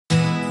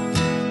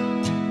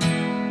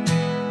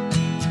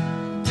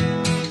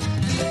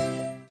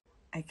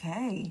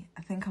Okay,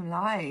 I think I'm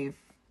live.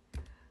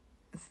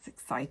 This is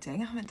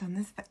exciting. I haven't done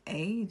this for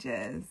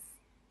ages.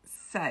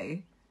 So,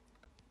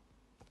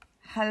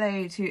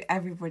 hello to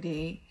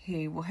everybody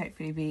who will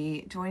hopefully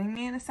be joining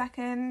me in a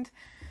second.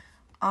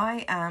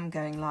 I am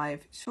going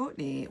live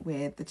shortly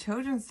with the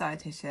children's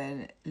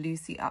dietitian,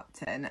 Lucy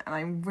Upton, and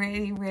I'm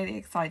really, really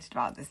excited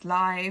about this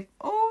live.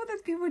 Oh,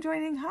 there's people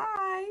joining.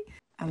 Hi.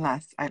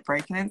 Unless I've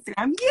broken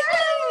Instagram.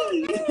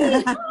 Yay!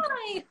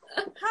 Hi!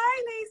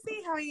 Hi,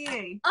 Lucy. How are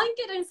you? I'm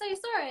good. I'm so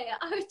sorry.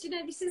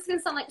 This is going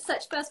to sound like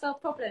such first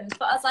world problems,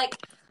 but I was like,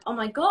 oh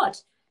my God,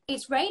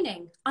 it's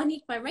raining. I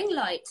need my ring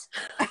light.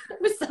 It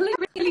was suddenly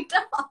really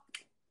dark.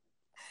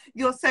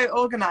 You're so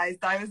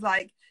organised. I was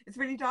like, it's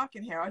really dark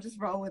in here. I'll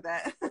just roll with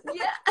it.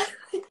 Yeah.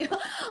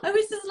 I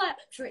was just like,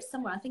 I'm sure it's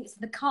somewhere. I think it's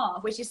in the car,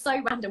 which is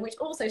so random, which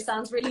also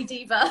sounds really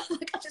diva.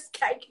 Like I just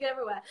caking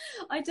everywhere.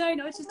 I don't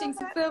know. I was just doing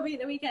some filming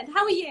at the weekend.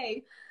 How are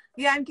you?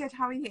 Yeah, I'm good.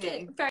 How are you?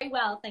 Good. Very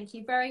well, thank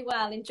you. Very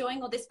well.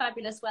 Enjoying all this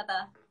fabulous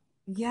weather.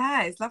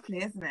 Yeah, it's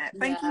lovely, isn't it?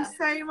 Thank you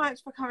so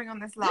much for coming on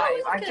this live.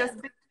 I've just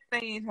been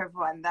saying to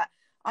everyone that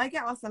I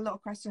get asked a lot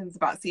of questions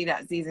about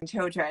celiac disease in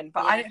children,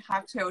 but I don't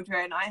have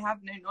children. I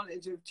have no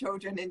knowledge of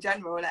children in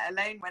general, let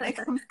alone when it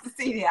comes to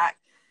celiac.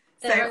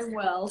 Their own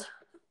world.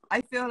 I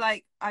feel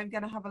like I'm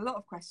going to have a lot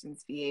of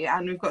questions for you,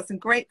 and we've got some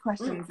great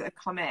questions that have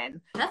come in.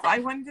 But I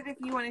wondered if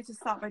you wanted to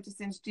start by just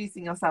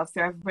introducing yourself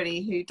so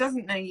everybody who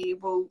doesn't know you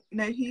will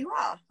know who you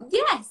are.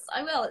 Yes,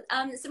 I will.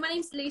 So my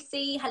name's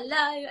Lucy.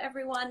 Hello,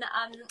 everyone.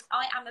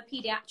 I am a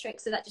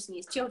paediatric, so that just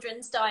means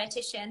children's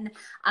dietitian.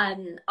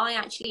 I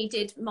actually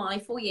did my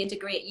 4-year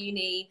degree at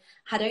uni,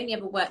 had only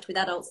ever worked with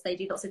adults. They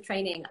do lots of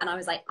training, and I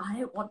was like, I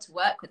don't want to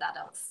work with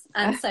adults.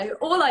 And so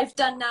all I've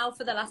done now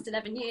for the last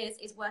 11 years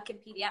is work in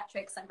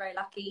paediatrics. I'm very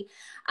lucky.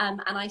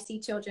 And I see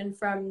children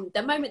from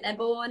the moment they're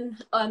born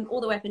all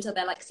the way up until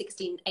they're like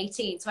 16,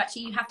 18. So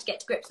actually you have to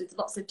get to grips with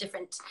lots of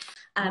different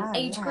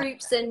age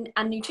groups and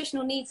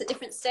nutritional needs at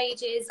different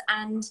stages.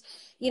 And,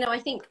 you know, I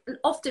think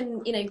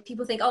often, you know,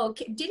 people think, oh,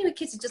 dealing with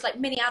kids is just like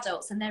mini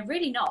adults, and they're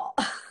really not.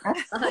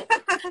 Like,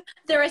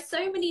 there are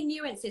so many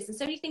nuances and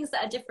so many things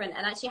that are different.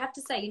 And actually I have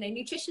to say, you know,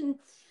 nutrition,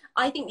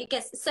 I think it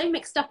gets so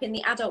mixed up in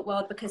the adult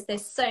world because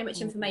there's so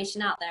much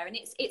information out there, and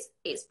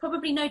it's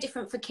probably no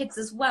different for kids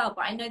as well.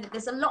 But I know that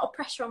there's a lot of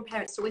pressure on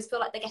parents to always feel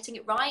like they're getting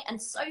it right,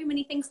 and so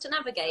many things to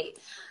navigate.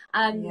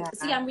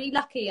 So yeah, I'm really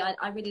lucky.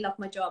 I really love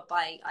my job.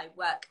 I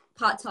work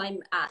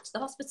part-time at the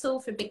hospital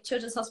for a big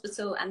children's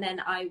hospital, and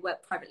then I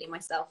work privately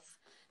myself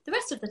the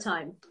rest of the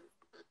time.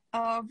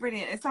 Oh,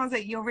 brilliant. It sounds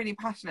like you're really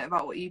passionate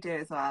about what you do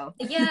as well.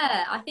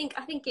 Yeah, I think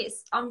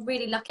I'm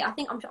really lucky. I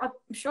think I'm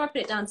sure I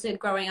put it down to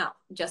growing up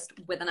just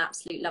with an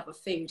absolute love of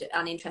food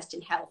and interest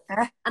in health.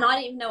 And I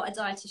didn't even know what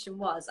a dietitian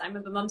was. I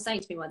remember Mum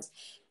saying to me once,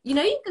 you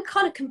know, you could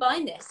kind of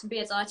combine this and be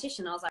a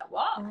dietitian. I was like,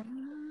 what?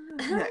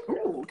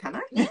 Oh, can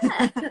I?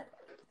 Yeah.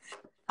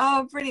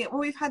 Oh, brilliant.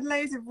 Well, we've had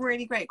loads of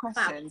really great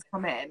questions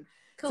come in.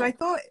 Cool. So I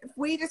thought if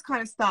we just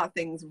kind of start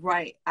things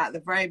right at the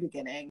very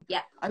beginning.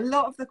 Yeah. A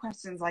lot of the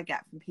questions I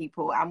get from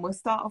people, and we'll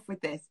start off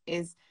with this,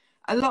 is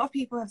a lot of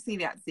people have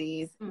celiac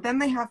disease, then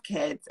they have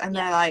kids, and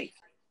they're like,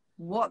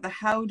 what the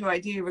hell do I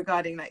do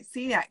regarding like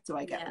celiac? Do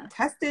I get them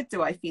tested?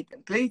 Do I feed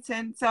them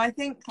gluten? So I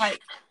think like,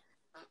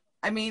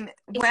 I mean,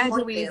 where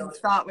do we even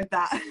start with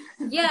that?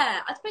 Yeah,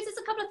 I suppose there's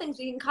a couple of things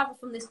we can cover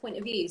from this point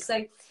of view.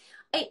 So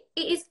it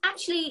is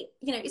actually,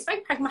 you know, it's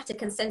very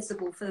pragmatic and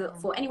sensible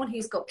for anyone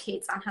who's got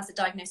kids and has a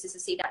diagnosis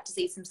of celiac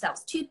disease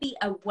themselves to be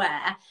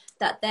aware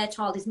that their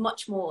child is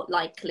much more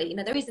likely, you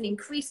know, there is an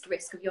increased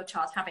risk of your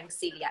child having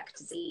celiac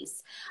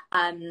disease.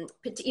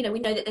 But, you know, we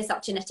know that there's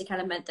that genetic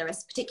element. There are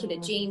particular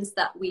genes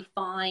that we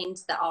find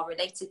that are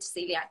related to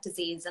celiac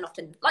disease, and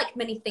often, like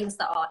many things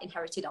that are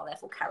inherited, are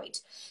therefore carried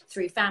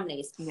through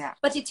families. Yeah.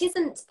 But it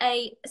isn't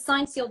a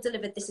signed, sealed,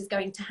 delivered, this is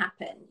going to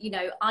happen. You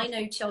know, I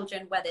know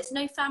children where there's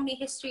no family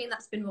history and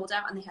that's been ruled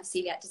out, and they have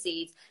celiac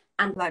disease,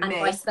 and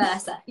vice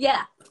versa.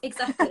 Yeah,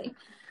 exactly.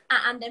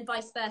 And then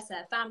vice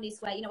versa. Families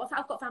where, you know,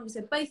 I've got families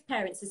where both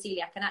parents are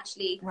celiac and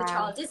actually the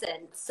child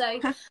isn't. So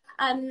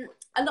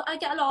I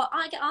get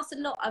asked a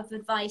lot of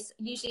advice,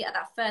 usually at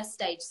that first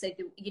stage. So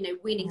the, you know,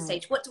 weaning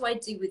stage. What do I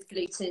do with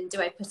gluten?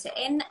 Do I put it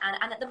in?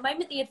 And at the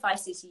moment, the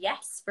advice is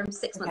yes. From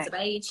 6 months of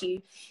age,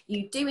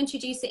 you do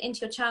introduce it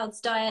into your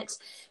child's diet.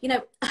 You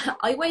know,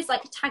 I always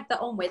like to tag that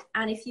on with,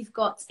 and if you've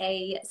got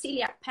a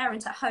celiac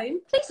parent at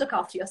home, please look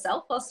after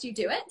yourself whilst you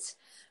do it.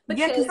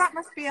 Because that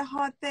must be a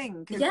hard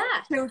thing. Because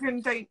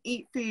children don't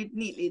eat food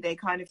neatly; they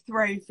kind of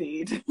throw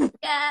food.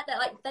 Yeah, they're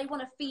like, they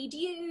want to feed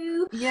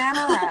you. Yeah,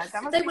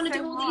 that must they be want to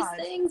so do all hard.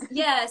 these things.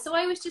 Yeah, so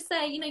I always just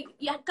say, you know,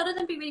 you got to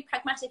then be really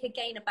pragmatic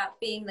again about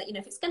being that, you know,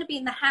 if it's going to be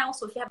in the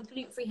house, or if you have a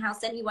gluten-free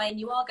house anyway, and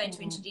you are going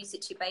to introduce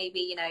it to your baby,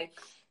 you know,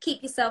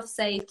 keep yourself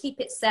safe, keep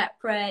it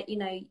separate,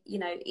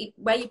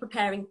 where you're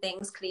preparing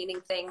things,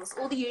 cleaning things,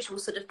 all the usual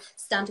sort of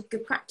standard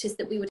good practice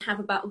that we would have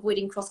about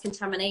avoiding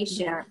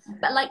cross-contamination. Yeah.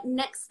 But like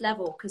next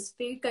level, because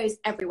food goes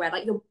everywhere,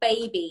 like your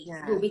baby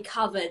will be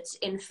covered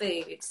in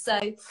food. So,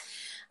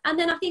 and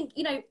then I think,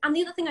 and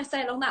the other thing I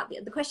say along that,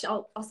 the question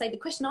I'll say, the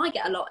question I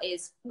get a lot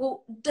is,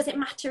 well, does it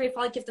matter if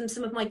I give them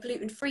some of my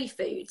gluten-free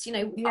foods?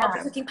 I'll be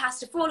cooking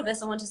pasta for all of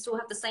us. I want us to all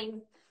have the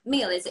same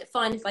meal. Is it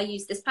fine if I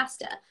use this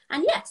pasta?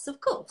 And yes,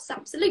 of course,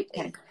 absolutely.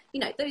 Okay.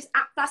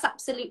 That's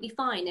absolutely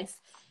fine if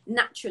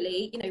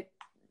naturally,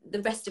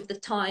 the rest of the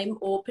time,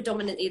 or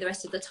predominantly the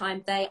rest of the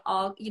time, they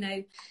are,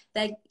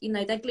 they're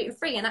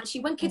gluten-free. And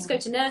actually, when kids go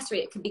to nursery,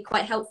 it can be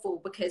quite helpful,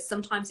 because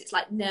sometimes it's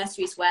like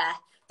nurseries where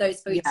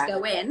those foods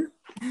go in,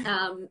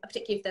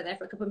 particularly if they're there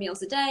for a couple of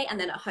meals a day, and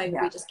then at home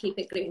we just keep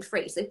it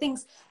gluten-free. So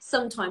things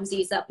sometimes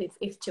ease up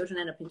if children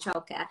end up in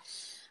childcare.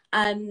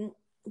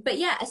 But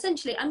yeah,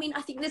 essentially, I mean,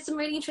 I think there's some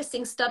really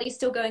interesting studies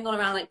still going on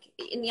around, like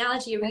in the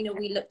allergy arena,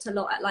 we looked a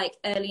lot at like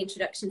early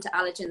introduction to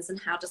allergens and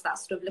how does that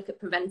sort of look at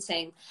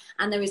preventing.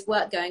 And there is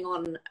work going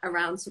on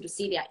around sort of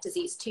celiac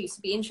disease too. So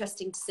it'd be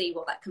interesting to see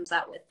what that comes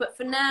out with. But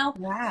for now,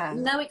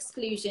 no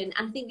exclusion.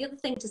 And I think the other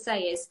thing to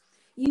say is,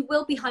 you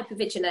will be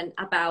hypervigilant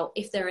about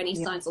if there are any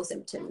signs or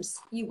symptoms.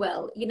 You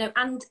will,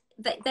 and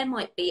there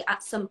might be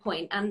at some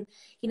point. And,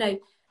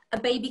 a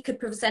baby could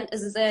present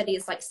as early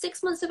as like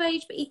 6 months of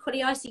age, but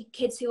equally I see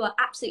kids who are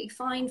absolutely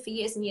fine for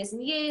years and years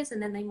and years,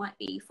 and then they might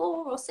be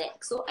 4 or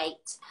 6 or 8,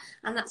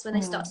 and that's when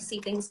they start to see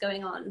things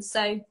going on.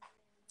 So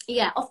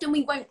yeah, often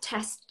we won't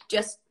test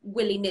just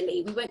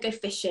willy-nilly. We won't go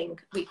fishing,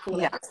 we call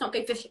it. Let's not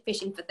go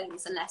fishing for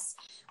things unless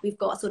we've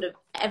got sort of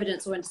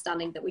evidence or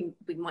understanding that we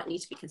might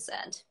need to be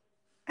concerned.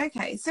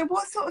 Okay, so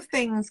what sort of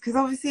things, because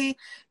obviously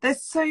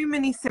there's so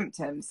many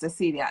symptoms to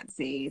celiac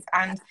disease,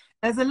 and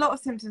there's a lot of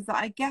symptoms that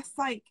I guess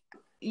like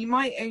you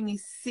might only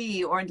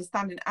see or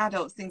understand in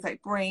adults, things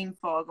like brain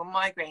fog or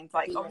migraines.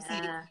 Like obviously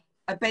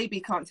a baby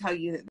can't tell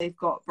you that they've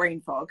got brain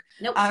fog.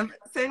 Nope.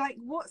 So like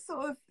what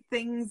sort of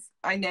things,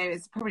 I know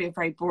it's probably a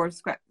very broad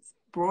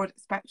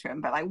spectrum,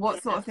 but like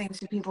what sort of things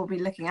should people be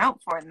looking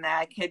out for in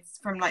their kids,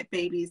 from like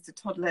babies to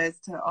toddlers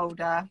to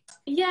older?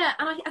 Yeah,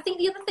 and I think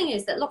the other thing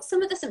is that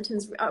some of the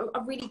symptoms are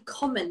really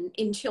common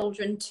in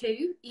children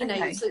too,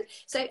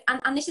 so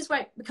and this is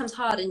where it becomes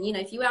hard. And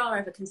if you are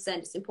ever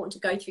concerned, it's important to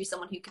go through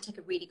someone who can take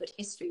a really good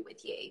history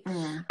with you.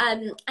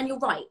 And you're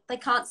right, they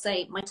can't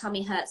say my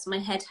tummy hurts, my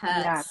head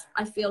hurts,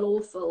 I feel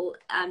awful.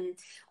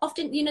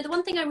 Often, the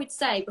one thing I would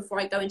say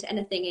before I go into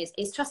anything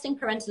is trusting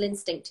parental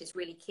instinct is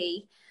really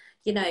key.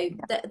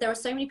 There are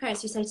so many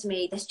parents who say to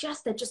me,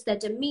 their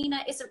demeanor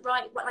isn't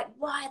right. Like,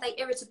 why are they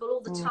irritable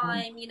all the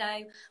time?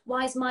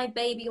 Why is my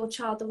baby or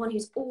child the one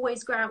who's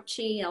always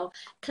grouchy or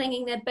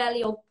clinging their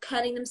belly or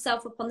curling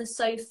themselves up on the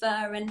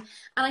sofa? And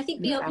I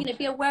think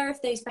be aware of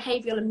those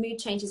behavioral and mood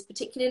changes,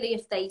 particularly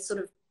if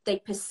they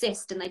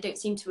persist and they don't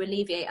seem to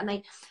alleviate, and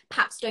they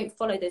perhaps don't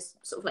follow those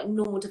sort of like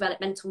normal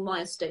developmental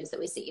milestones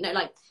that we see.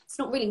 Like it's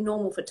not really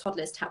normal for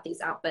toddlers to have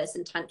these outbursts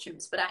and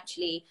tantrums, but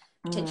actually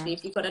potentially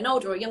if you've got an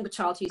older or younger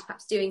child who's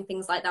perhaps doing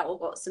things like that, or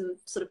got some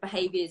sort of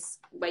behaviors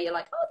where you're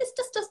like, oh, this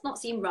just does not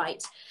seem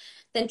right,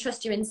 then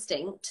trust your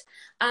instinct.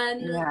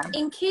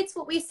 In kids,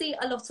 what we see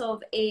a lot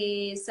of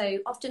is, so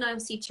often I will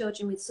see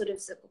children with sort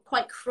of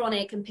quite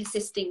chronic and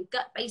persisting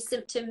gut-based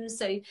symptoms.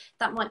 So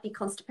that might be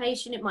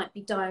constipation, it might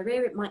be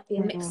diarrhea, it might be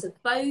a mix of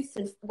both,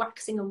 and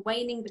waxing and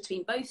waning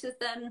between both of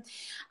them.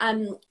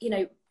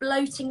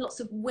 Bloating,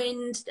 lots of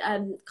wind,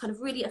 kind of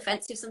really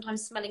offensive,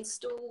 sometimes smelling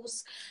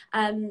stools.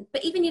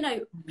 But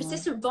even,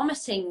 persistent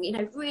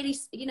vomiting, really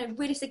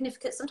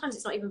significant. Sometimes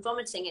it's not even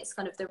vomiting, it's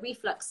kind of the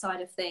reflux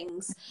side of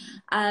things.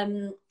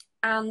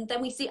 And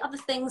then we see other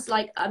things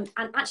like, and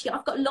actually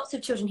I've got lots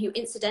of children who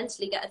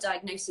incidentally get a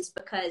diagnosis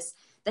because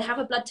they have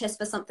a blood test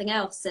for something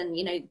else, and,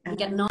 we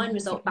get an iron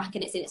result back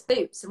and it's in its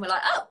boots, and we're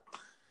like, oh,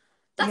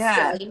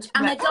 that's strange.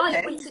 And their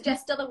diet would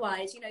suggest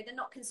otherwise. They're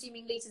not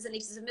consuming litres and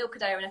litres of milk a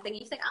day or anything.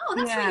 And you think, oh,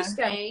 that's really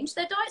strange.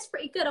 Their diet's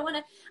pretty good.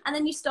 And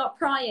then you start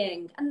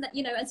prying. And,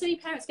 and so many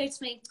parents go to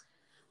me,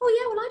 oh,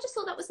 yeah, well, I just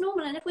thought that was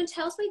normal. And everyone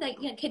tells me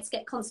that, kids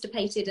get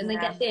constipated and they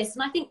get this.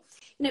 And I think,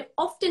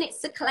 often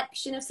it's a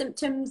collection of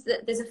symptoms,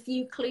 that there's a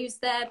few clues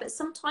there, but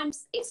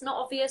sometimes it's not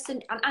obvious.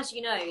 And as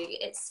you know,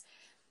 it's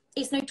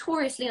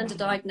notoriously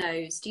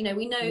underdiagnosed.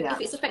 We know if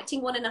it's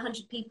affecting 1 in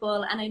 100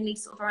 people and only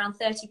sort of around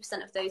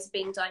 30% of those are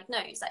being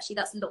diagnosed, actually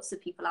that's lots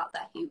of people out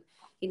there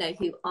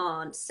who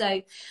aren't.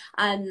 So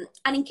and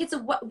in kids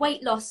of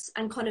weight loss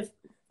and kind of,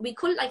 we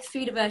call it like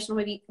food aversion, or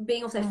maybe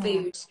being off their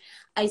food,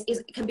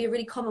 can be a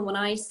really common one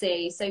I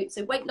see.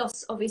 So weight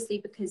loss, obviously,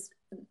 because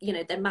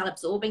they're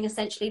malabsorbing,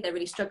 essentially they're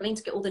really struggling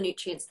to get all the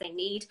nutrients they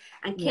need,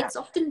 and kids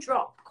often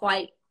drop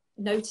quite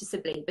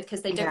noticeably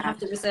because they don't have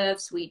the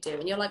reserves we do,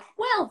 and you're like,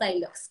 well, they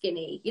look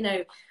skinny,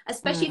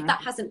 especially if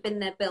that hasn't been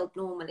their build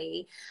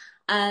normally.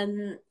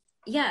 So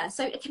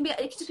it can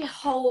just be a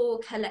whole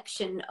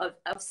collection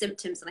of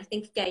symptoms. And I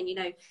think again,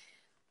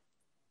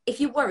 if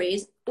you're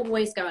worried,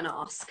 always go and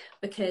ask,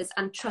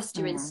 and trust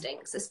your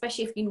instincts,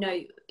 especially if you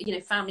know,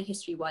 family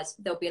history wise,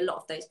 there'll be a lot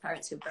of those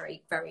parents who are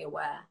very, very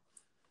aware.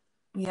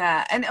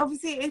 Yeah. And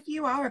obviously if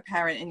you are a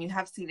parent and you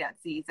have celiac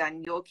disease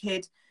and your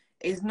kid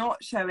is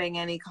not showing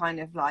any kind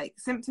of like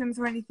symptoms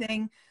or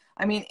anything,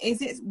 I mean,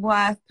 is it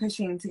worth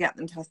pushing to get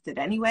them tested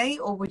anyway?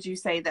 Or would you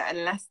say that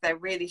unless they're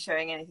really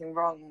showing anything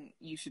wrong,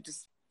 you should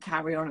just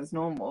carry on as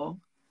normal?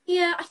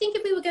 Yeah, I think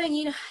if we were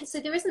going, so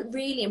there isn't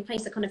really in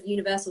place a kind of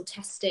universal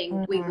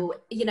testing. We will,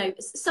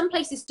 some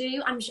places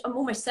do. I'm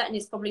almost certain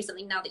it's probably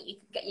something now that you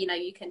can get,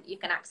 you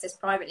can access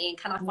privately. And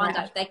can I find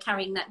out if they're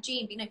carrying that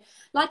gene?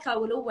 Like I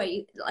will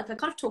always, like I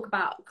kind of talk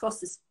about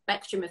across the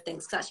spectrum of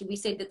things, because actually we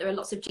say that there are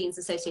lots of genes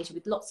associated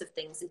with lots of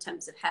things in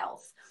terms of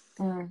health.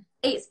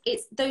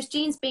 It's those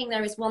genes being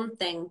there is one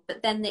thing,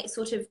 but then it's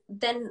sort of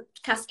then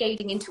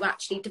cascading into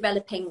actually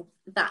developing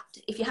that.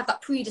 If you have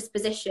that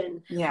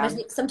predisposition,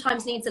 it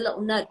sometimes needs a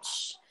little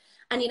nudge.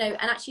 And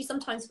and actually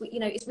sometimes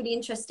it's really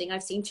interesting.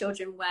 I've seen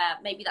children where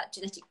maybe that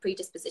genetic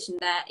predisposition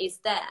is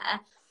there,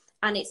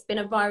 and it's been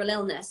a viral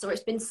illness or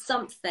it's been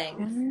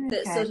something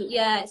that sort of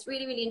it's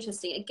really, really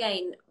interesting.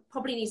 Again,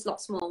 probably needs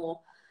lots more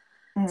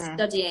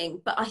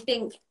studying, but I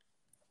think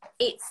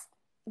it's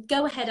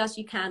go ahead as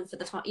you can for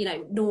the time.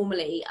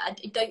 Normally I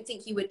don't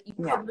think you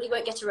probably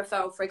won't get a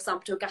referral, for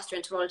example, to a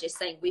gastroenterologist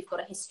saying we've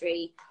got a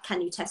history,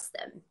 can you test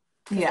them?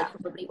 They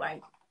probably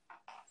won't.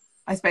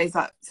 I suppose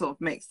that sort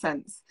of makes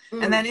sense.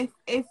 And then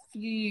if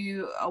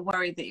you are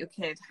worried that your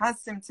kid has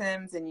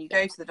symptoms and you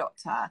go to the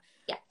doctor,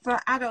 for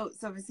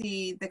adults,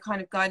 obviously the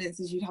kind of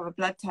guidance is you'd have a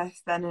blood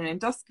test, then an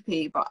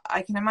endoscopy. But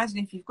I can imagine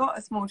if you've got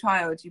a small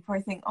child, you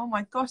probably think, oh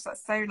my gosh,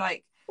 that's so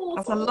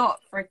that's a lot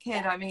for a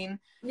kid. I mean,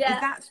 is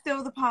that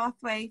still the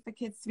pathway for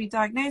kids to be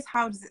diagnosed?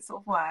 How does it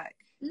sort of work?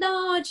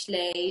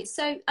 Largely.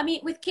 So, I mean,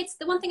 with kids,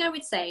 the one thing I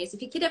would say is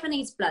if your kid ever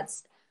needs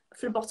bloods,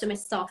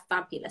 phlebotomists are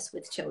fabulous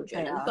with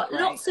children. They've got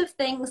lots of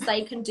things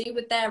they can do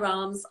with their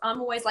arms. I'm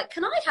always like,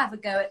 can I have a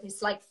go at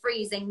this like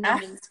freezing,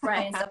 numbing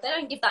spray and stuff? They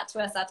don't give that to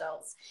us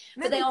adults,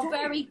 but they are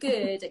very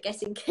good at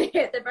getting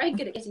they're very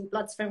good at getting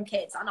bloods from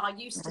kids and are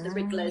used to the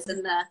wrigglers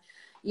and the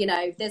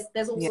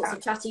there's all sorts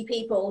of chatty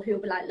people who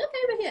will be like, look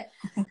over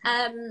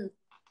here.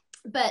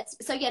 But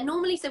so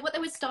normally, so what they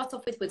would start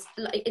off with was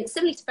very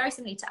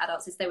similarly to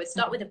adults, is they would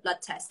start with a blood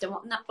test, and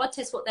that blood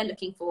test, what they're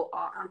looking for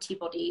are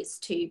antibodies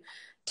to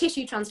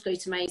tissue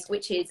transglutamase,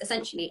 which is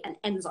essentially an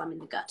enzyme in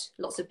the gut.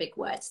 Lots of big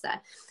words there.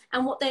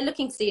 And what they're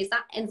looking to see is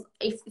that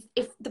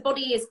if the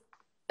body is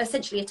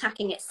essentially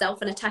attacking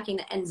itself and attacking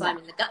the enzyme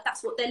in the gut,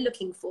 that's what they're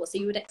looking for. So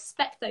you would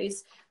expect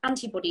those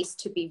antibodies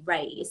to be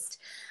raised.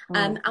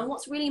 And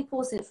what's really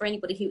important for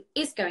anybody who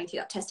is going through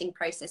that testing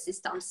process is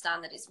to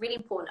understand that it's really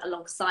important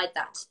alongside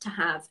that to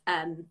have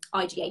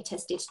IgA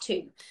tested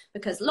too,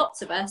 because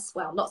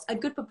a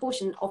good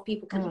proportion of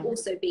people can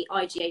also be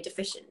IgA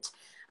deficient.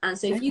 And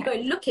so if you go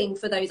looking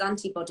for those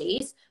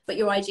antibodies, but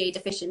you're IgA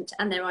deficient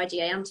and they're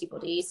IgA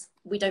antibodies,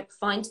 we don't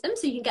find them.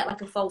 So you can get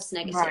like a false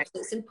negative. Right. So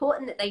it's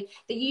important that they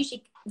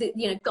usually,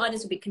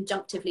 guidance would be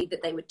conjunctively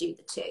that they would do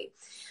the two.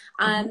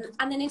 And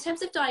then in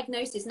terms of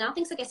diagnosis, now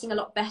things are getting a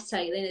lot better.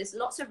 There's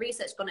lots of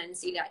research gone on in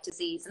celiac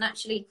disease. And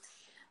actually,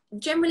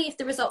 generally, if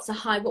the results are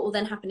high, what will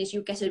then happen is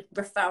you'll get a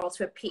referral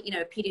to a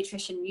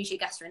paediatrician, usually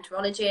a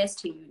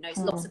gastroenterologist who knows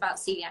lots about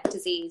celiac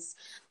disease.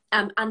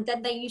 And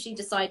then they usually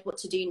decide what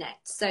to do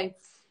next. So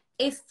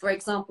if, for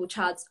example,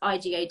 child's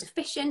IgA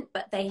deficient,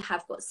 but they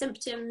have got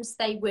symptoms,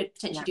 they would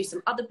potentially do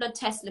some other blood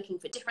tests looking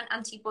for different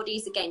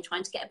antibodies, again,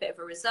 trying to get a bit of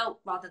a result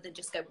rather than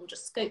just go, we'll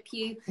just scope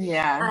you.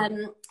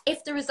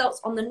 If the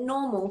results on the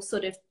normal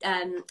sort of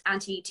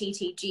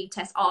anti-TTG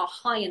test are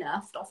high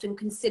enough, often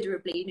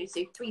considerably,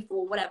 so 3,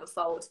 4, whatever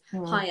fold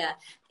higher,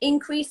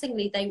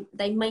 increasingly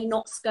they may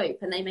not scope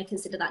and they may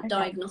consider that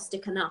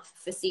diagnostic enough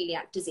for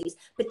celiac disease,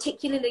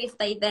 particularly if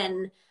they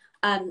then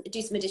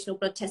do some additional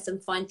blood tests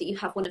and find that you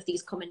have one of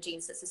these common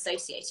genes that's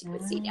associated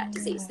with celiac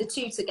disease. The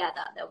two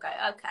together, they'll go,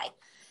 okay,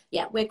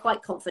 yeah, we're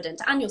quite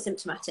confident, and you're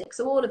symptomatic.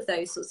 So all of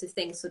those sorts of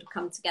things sort of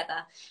come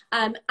together.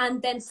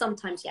 And then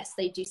sometimes, yes,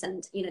 they do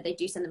send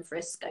them for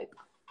a scope.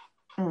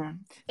 But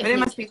it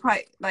must be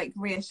quite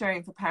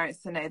reassuring for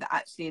parents to know that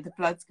actually the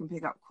bloods can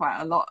pick up quite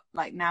a lot,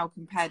 now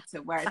compared to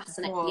where it's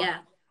before. Yeah.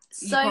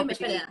 So much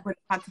better. Would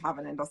have had to have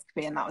an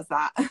endoscopy, and that was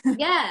that.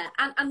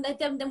 And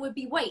then there would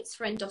be waits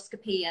for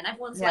endoscopy, and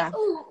everyone's like,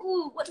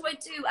 oh, what do I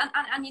do?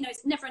 And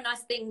it's never a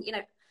nice thing.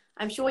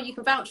 I'm sure you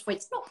can vouch for it.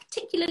 It's not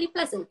particularly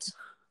pleasant.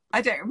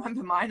 I don't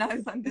remember mine. I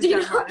was under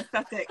general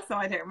anaesthetic, so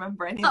I don't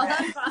remember any of it.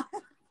 That's right.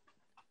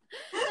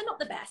 They're not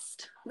the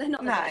best. They're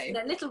not the best.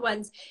 They're little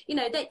ones. And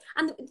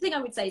the thing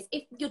I would say is,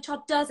 if your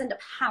child does end up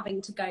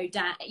having to go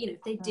down,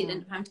 if they did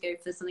end up having to go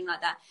for something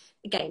like that,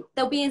 again,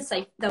 they'll be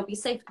safe,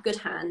 good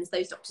hands.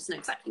 Those doctors know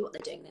exactly what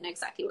they're doing. They know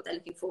exactly what they're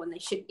looking for, and they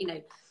should,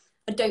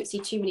 I don't see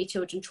too many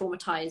children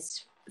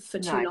traumatized for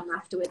too long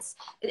afterwards.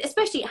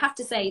 Especially, I have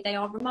to say, they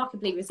are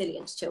remarkably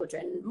resilient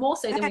children, more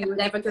so than we would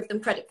ever give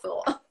them credit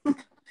for.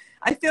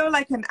 I feel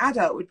like an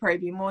adult would probably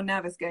be more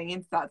nervous going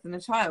into that than a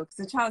child,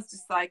 because a child's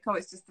just like, oh,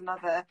 it's just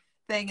another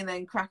thing and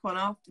then crack on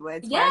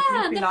afterwards. Yeah,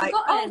 and be they've like,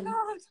 forgotten. oh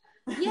God.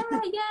 Yeah,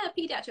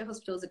 paediatric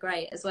hospitals are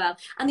great as well.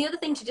 And the other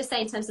thing to just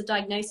say in terms of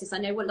diagnosis, I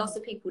know what lots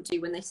of people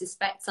do when they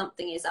suspect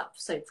something is up,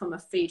 so from a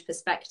food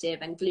perspective,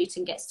 and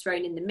gluten gets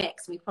thrown in the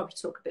mix, and we probably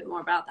talk a bit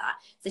more about that,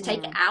 so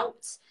take it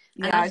out.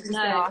 Yeah, and I was just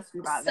going to ask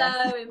you about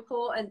this. So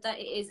important that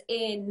it is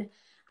in,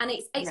 and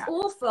it's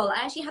awful.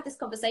 I actually had this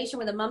conversation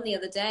with a mum the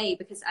other day,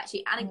 because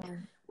actually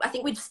I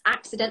think we just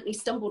accidentally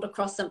stumbled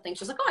across something.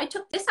 She was like, oh, I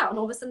took this out and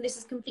all of a sudden this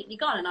is completely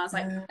gone. And I was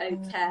like,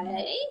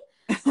 okay.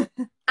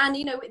 And,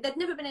 you know, there'd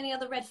never been any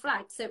other red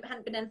flags, so it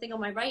hadn't been anything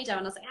on my radar.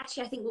 And I was like,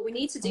 actually, I think what we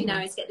need to do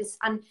now is get this.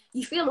 And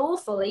you feel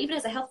awful, even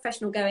as a health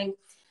professional, going,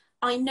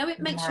 I know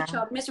it makes your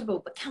child miserable,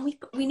 but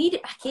we need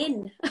it back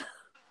in.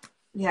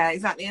 Yeah,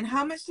 exactly. And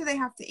how much do they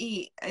have to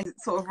eat,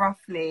 sort of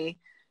roughly?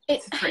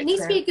 It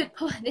needs to be a good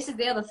portion. This is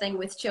the other thing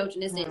with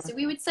children, isn't it? So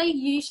we would say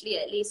usually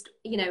at least,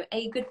 you know,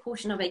 a good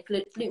portion of a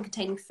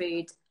gluten-containing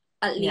food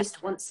at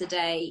least once a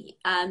day.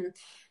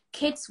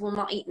 Kids will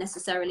not eat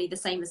necessarily the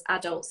same as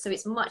adults, so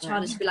it's much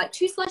harder to be like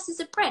 2 slices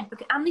of bread.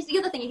 And this is the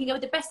other thing, you can go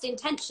with the best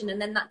intention, and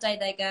then that day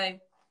they go,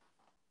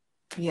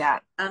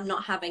 I'm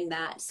not having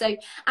that. So,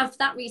 and for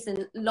that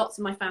reason, lots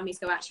of my families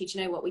go, actually, do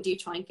you know what, we do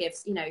try and give,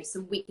 you know,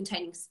 some wheat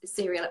containing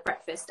cereal at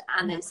breakfast,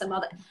 and then some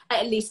other,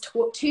 at least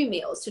 2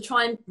 meals, to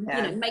try and you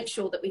know, make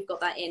sure that we've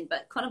got that in,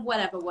 but kind of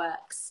whatever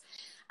works.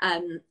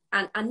 And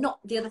not,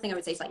 the other thing I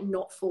would say is like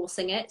not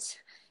forcing it.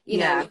 You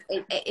know,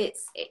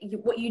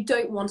 what you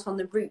don't want on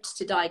the route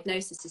to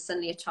diagnosis is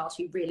suddenly a child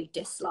who really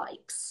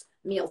dislikes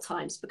meal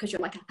times, because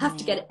you're like, I have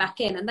to get it back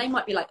in, and they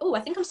might be like, oh, I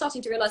think I'm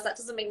starting to realize that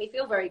doesn't make me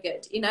feel very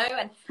good, you know.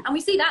 And we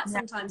see that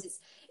sometimes. It's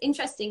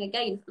interesting,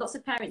 again, lots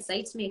of parents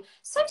say to me,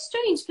 so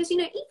strange, because, you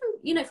know, even,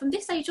 you know, from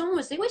this age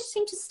onwards, they always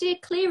seem to steer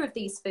clear of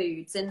these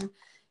foods. And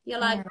you're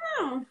like,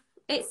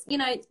 it's, you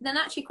know, they're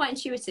actually quite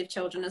intuitive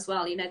children as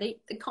well, you know, they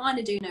kind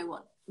of do know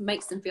what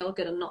makes them feel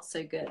good and not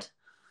so good.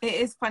 It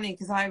is funny,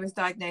 because I was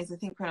diagnosed, I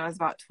think, when I was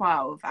about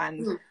 12,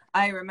 and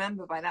I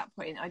remember by that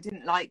point I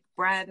didn't like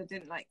bread, I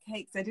didn't like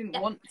cakes, I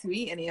didn't want to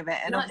eat any of it.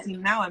 And obviously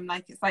now I'm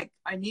like, it's like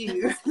I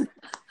knew.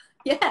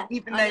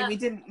 Even though we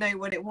didn't know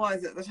what it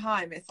was at the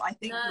time, it's, I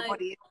think your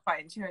body is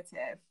quite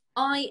intuitive.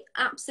 I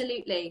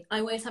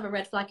always have a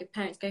red flag if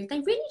parents go, they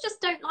really just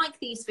don't like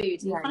these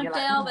foods, and you kind of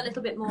delve a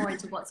little bit more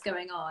into what's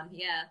going on.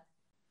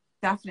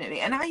 Definitely.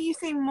 And are you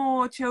seeing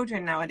more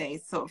children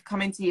nowadays sort of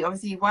coming to you?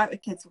 Obviously, you've worked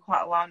with kids for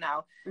quite a while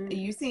now. Are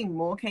you seeing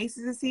more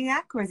cases of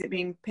celiac, or is it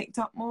being picked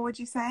up more, would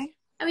you say?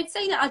 I would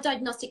say that our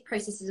diagnostic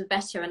processes are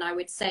better, and I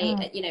would say,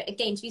 you know,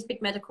 again, to use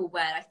big medical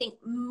word, I think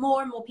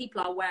more and more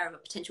people are aware of a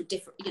potential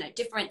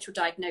differential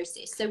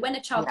diagnosis. So when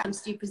a child comes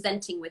to you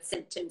presenting with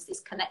symptoms, this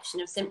collection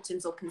of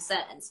symptoms or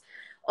concerns,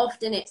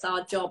 often it's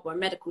our job, or a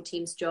medical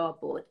team's job,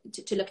 or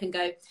to look and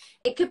go,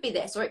 it could be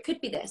this, or it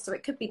could be this, or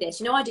it could be this.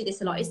 You know, I do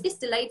this a lot. Is this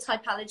delayed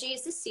type allergy?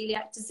 Is this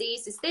celiac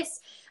disease? Is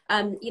this,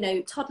 you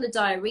know, toddler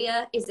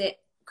diarrhea? Is it,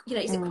 you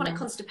know, is it chronic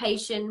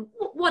constipation?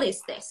 What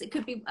is this? It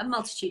could be a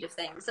multitude of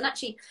things. And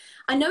actually,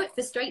 I know it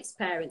frustrates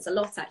parents a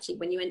lot, actually,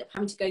 when you end up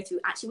having to go through,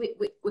 actually,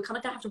 we're kind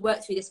of going to have to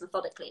work through this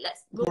methodically.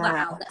 Let's rule that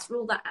out. Let's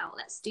rule that out.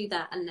 Let's do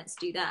that. And let's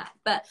do that.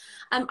 But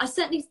I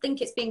certainly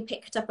think it's being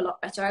picked up a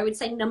lot better. I would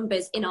say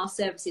numbers in our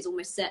services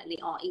almost certainly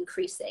are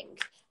increasing,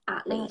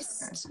 at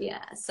least.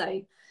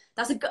 So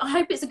I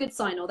hope it's a good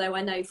sign, although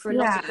I know for a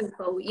lot of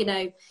people, you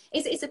know,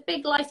 it's a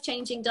big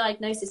life-changing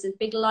diagnosis, a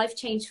big life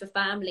change for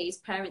families.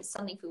 Parents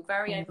suddenly feel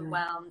very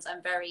overwhelmed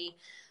and very,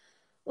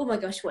 oh my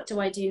gosh, what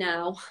do I do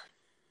now?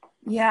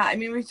 Yeah, I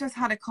mean, we've just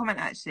had a comment,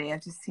 actually.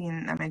 I've just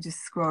seen, I mean,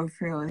 just scroll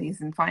through all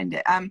these and find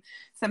it.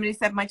 Somebody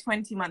said, my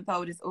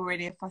 20-month-old is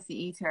already a fussy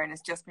eater and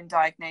has just been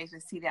diagnosed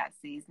with celiac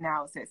disease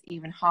now, so it's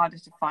even harder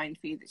to find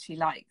food that she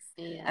likes.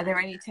 Are there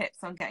any tips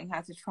on getting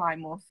her to try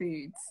more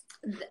foods?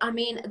 I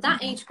mean,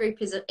 that age group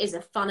is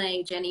a fun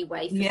age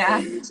anyway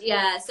for food.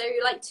 So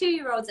like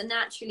 2-year-olds are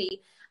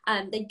naturally,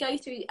 they go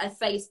through a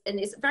phase,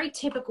 and it's a very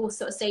typical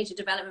sort of stage of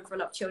development for a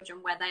lot of children,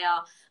 where they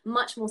are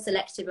much more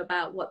selective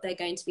about what they're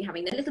going to be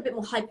having. They're a little bit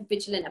more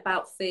hypervigilant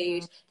about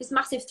food. This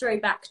massive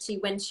throwback to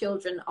when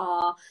children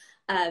are,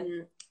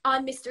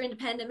 I'm Mr.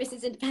 Independent,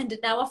 Mrs.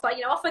 Independent now, off I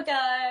go,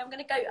 I'm going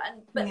to go.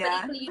 But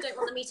equally, you don't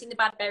want them eating the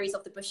bad berries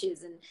off the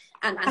bushes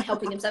and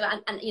helping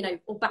themselves, and you know,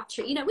 or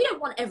battery, you know, we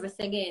don't want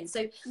everything in.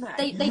 So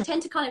they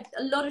tend to kind of,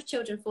 a lot of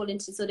children fall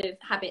into sort of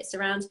habits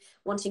around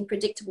wanting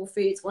predictable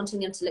foods, wanting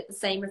them to look the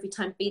same every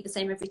time, be the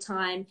same every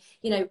time.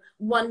 You know,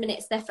 1 minute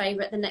it's their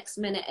favorite, the next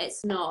minute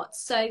it's not.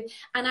 So,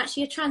 and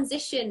actually a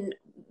transition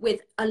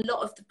with a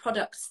lot of the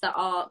products that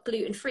are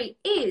gluten-free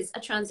is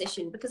a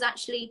transition, because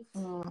actually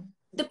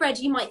the bread,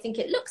 you might think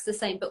it looks the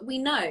same, but we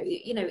know,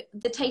 you know,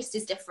 the taste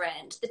is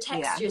different, the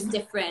texture is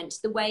different,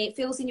 the way it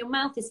feels in your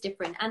mouth is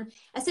different. And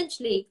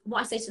essentially what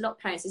I say to a lot of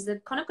parents is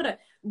they've kind of got to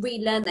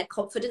relearn their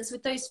confidence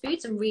with those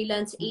foods and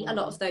relearn to eat a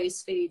lot of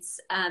those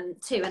foods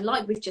too. And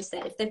like we've just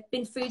said, if there've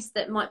been foods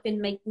that might have been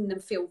making them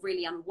feel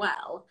really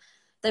unwell,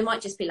 they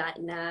might just be like,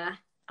 nah,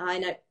 I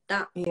know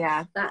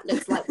that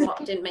looks like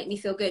what didn't make me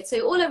feel good.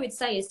 So all I would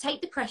say is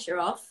take the pressure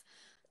off.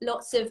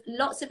 lots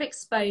of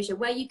exposure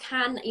where you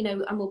can, you know,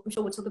 and I'm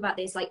sure we'll talk about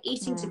this, like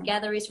eating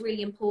together is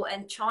really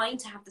important, trying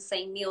to have the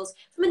same meals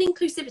from an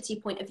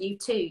inclusivity point of view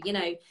too. You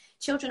know,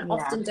 children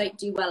often don't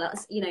do well at,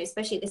 you know,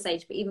 especially at this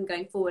age, but even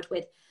going forward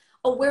with,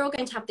 oh, we're all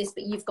going to have this,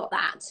 but you've got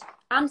that.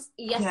 And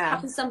yes, it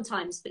happens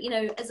sometimes, but you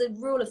know, as a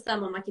rule of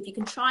thumb, I'm like, if you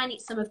can try and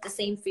eat some of the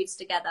same foods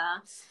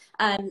together,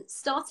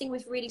 starting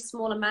with really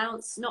small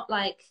amounts, not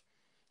like,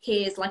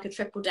 here's like a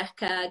triple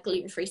decker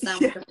gluten-free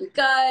sandwich, off you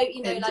go,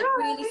 you know, like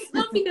really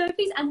off you go,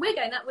 please. And we're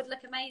going, that would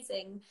look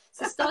amazing.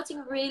 So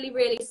starting really,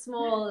 really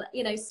small,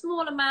 you know,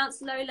 small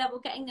amounts, low level,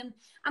 getting them,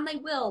 and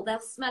they'll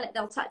smell it,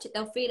 they'll touch it,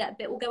 they'll feel it, a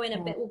bit will go in,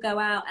 a bit will go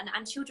out,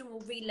 and children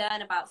will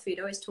relearn about food.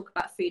 I always talk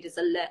about food as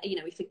you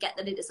know, we forget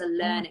that it is a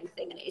learning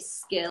thing, and it is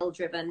skill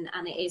driven,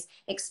 and it is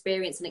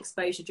experience and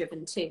exposure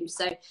driven too.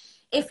 So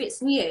if it's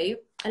new,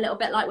 a little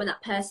bit like when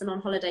that person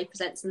on holiday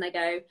presents and they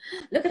go,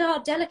 look at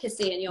our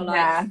delicacy, and you're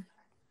like,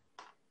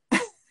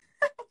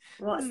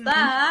 what's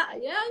that?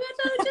 Yeah,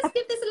 no, just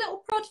give this a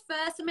little prod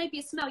first and maybe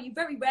a smell. You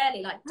very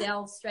rarely like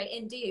delve straight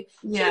in, do you?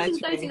 Children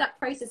go through that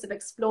process of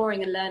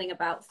exploring and learning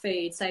about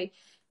food. So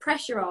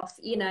pressure off,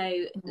 you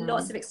know,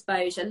 lots of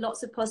exposure,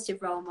 lots of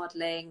positive role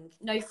modeling,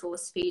 no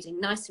force feeding,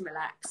 nice and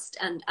relaxed.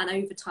 And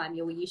over time,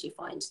 you'll usually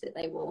find that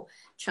they will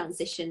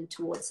transition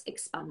towards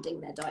expanding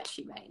their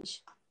dietary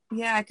range.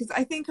 Yeah, because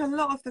I think a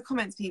lot of the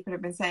comments people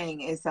have been saying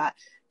is that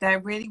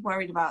they're really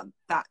worried about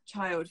that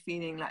child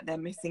feeling like they're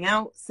missing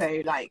out.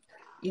 So like,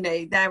 you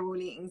know, they're all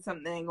eating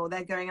something, or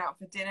they're going out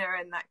for dinner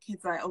and that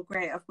kid's like, oh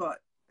great, I've got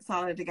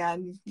salad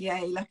again,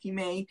 yay, lucky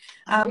me.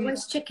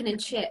 Always chicken and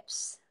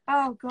chips.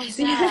 Oh gosh,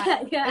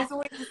 yeah. It's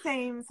always the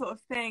same sort of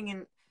thing.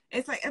 And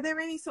it's like, are there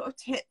any sort of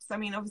tips? I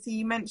mean, obviously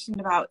you mentioned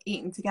about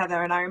eating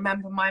together, and I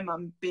remember my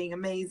mum being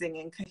amazing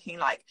in cooking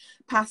like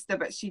pasta,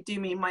 but she'd do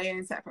me my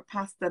own separate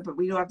pasta, but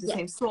we all have the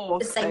same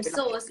sauce. The same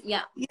sauce,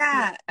 yeah.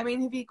 I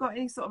mean, have you got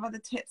any sort of other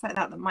tips like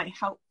that might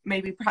help?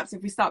 Maybe perhaps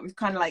if we start with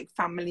kind of like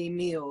family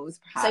meals,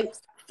 perhaps.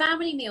 So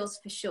family meals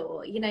for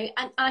sure, you know,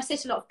 and I say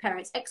to a lot of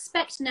parents,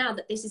 expect now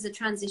that this is a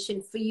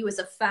transition for you as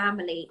a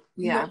family,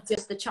 not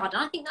just the child.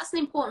 And I think that's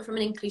important from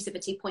an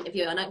inclusivity point of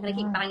view. And I'm going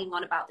to keep banging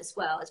on about this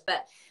word,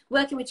 but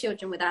working with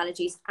children with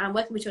allergies and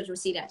working with children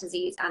with celiac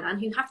disease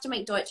and who have to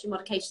make dietary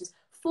modifications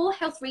for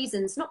health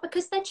reasons, not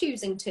because they're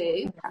choosing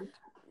to,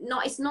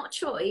 it's not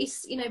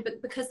choice, you know,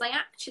 but because they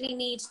actually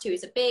need to,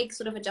 is a big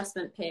sort of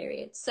adjustment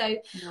period. So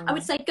I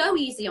would say go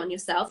easy on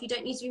yourself. You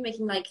don't need to be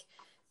making like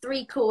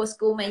 3-course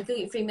gourmet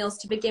gluten-free meals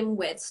to begin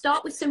with.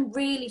 Start with some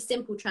really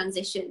simple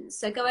transitions.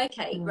 So go,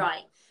 okay,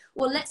 right.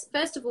 Well, let's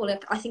first of all,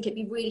 I think it'd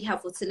be really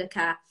helpful to look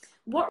at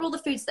what are all the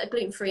foods that are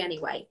gluten-free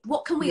anyway?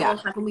 What can we all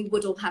have, and we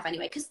would all have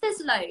anyway? Because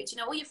there's loads, you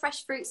know, all your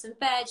fresh fruits and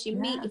veg, your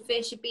meat, your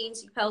fish, your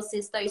beans, your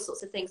pulses, those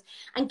sorts of things,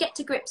 and get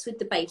to grips with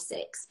the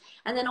basics.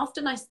 And then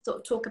often I sort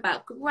of talk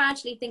about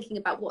gradually thinking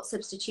about what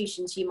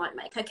substitutions you might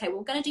make. Okay, well,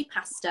 we're going to do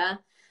pasta.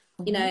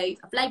 You know,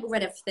 I've label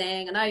read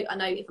everything. I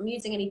know if I'm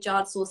using any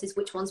jarred sauces,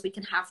 which ones we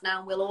can have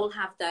now. We'll all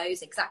have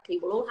those. Exactly.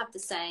 We'll all have the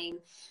same.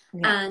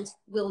 And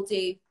we'll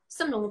do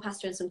some normal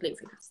pasta and some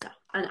gluten-free pasta.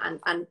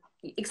 And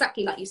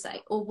exactly like you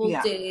say. Or we'll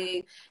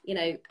do, you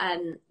know,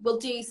 we'll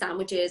do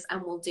sandwiches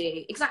and we'll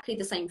do exactly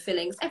the same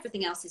fillings.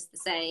 Everything else is the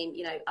same,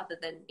 you know, other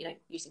than, you know,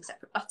 using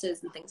separate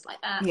butters and things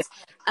like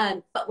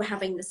that. But we're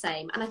having the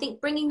same. And I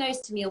think bringing those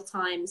to meal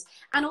times,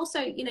 and also,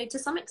 you know, to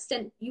some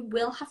extent, you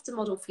will have to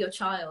model for your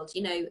child,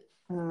 you know.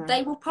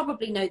 They will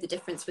probably know the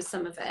difference with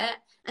some of it.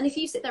 And if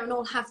you sit there and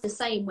all have the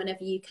same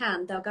whenever you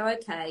can, they'll go,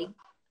 okay,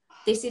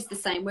 this is the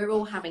same. We're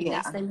all having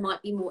this. They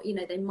might be more, you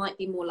know, they might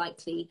be more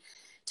likely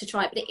to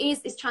try it. But it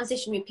is this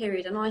transitionary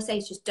period. And I say,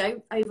 just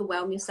don't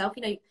overwhelm yourself.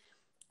 You know,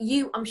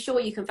 I'm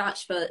sure you can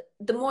vouch for,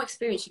 the more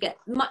experience you get,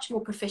 much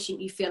more proficient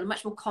you feel and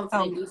much more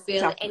confident you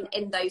feel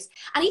in those.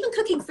 And even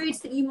cooking foods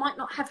that you might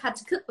not have had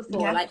to cook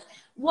before. Like,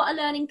 what a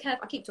learning curve.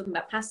 I keep talking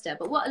about pasta,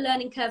 but what a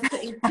learning curve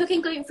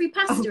cooking gluten-free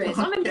pasta is.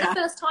 I remember the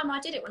first time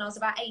I did it when I was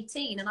about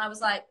 18, and I was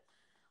like,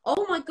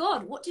 oh my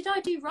God, what did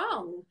I do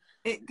wrong?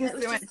 It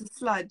went to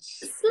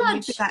sludge.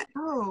 Like,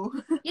 oh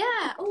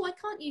I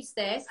can't use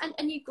this,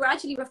 and you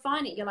gradually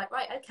refine it. You're like,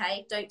 right,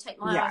 okay, don't take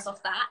my eyes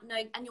off that. No,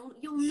 and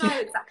you'll know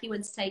exactly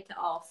when to take it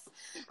off.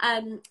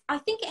 I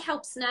think it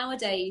helps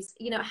nowadays,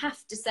 you know. I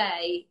have to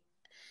say,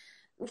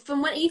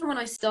 from even when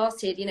I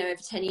started, you know,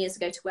 over 10 years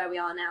ago to where we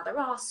are now, there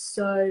are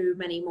so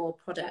many more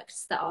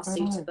products that are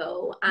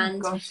suitable,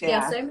 and there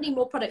are so many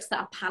more products that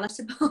are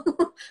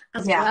palatable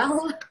as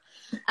well.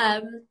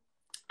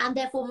 And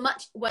therefore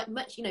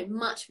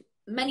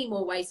many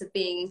more ways of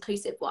being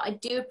inclusive. What I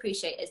do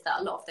appreciate is that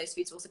a lot of those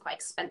foods are also quite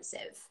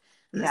expensive.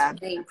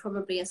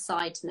 Probably a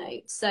side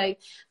note. So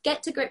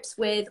get to grips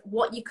with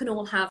what you can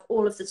all have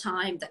all of the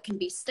time that can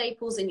be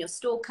staples in your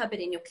store cupboard,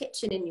 in your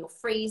kitchen, in your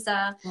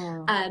freezer.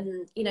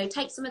 You know,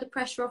 take some of the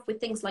pressure off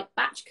with things like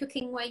batch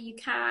cooking where you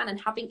can, and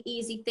having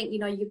easy you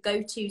know, your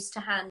go-tos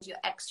to hand, your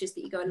extras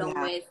that you go along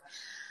with.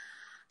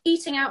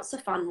 Eating out's a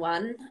fun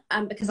one,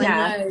 because I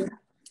know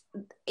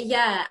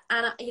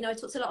and you know, I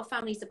talk to a lot of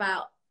families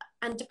about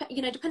and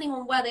you know, depending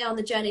on where they are on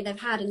the journey they've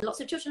had, and lots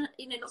of children,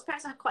 you know, lots of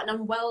parents have quite an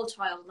unwell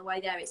child on the way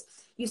there. It's,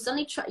 you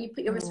suddenly you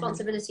put your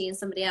responsibility in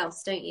somebody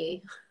else, don't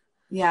you?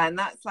 Yeah, and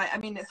that's like, I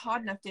mean, it's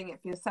hard enough doing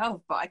it for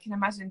yourself, but I can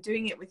imagine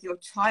doing it with your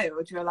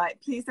child. You're like,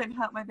 please don't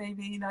hurt my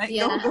baby. Like,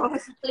 yeah, oh God.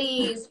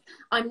 Please,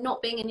 I'm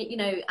not being in, you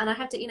know, and I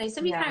have to, you know,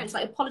 so many parents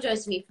like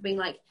apologize to me for being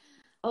like,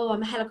 oh,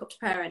 I'm a helicopter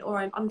parent, or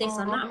I'm this,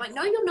 I'm that. I'm like,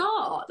 no, you're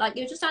not. Like,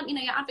 you're just, you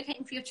know, you're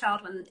advocating for your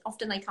child when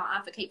often they can't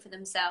advocate for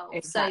themselves.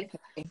 Exactly.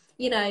 So,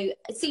 you know,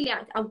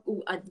 celiac,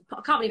 I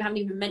can't believe I haven't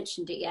even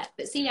mentioned it yet,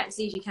 but Celiac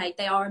Disease UK,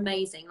 they are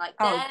amazing. Like,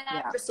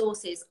 their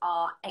resources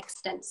are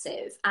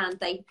extensive, and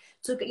they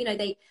took, you know,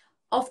 they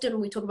often,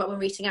 when we talk about when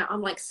reaching out,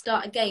 I'm like,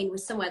 start again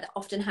with somewhere that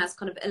often has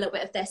kind of a little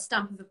bit of their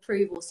stamp of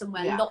approval,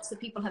 somewhere lots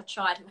of people have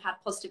tried and had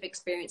positive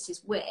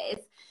experiences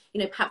with, you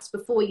know, perhaps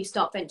before you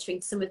start venturing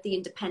to some of the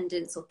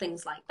independents or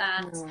things like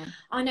that.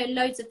 I know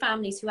loads of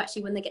families who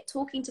actually, when they get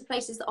talking to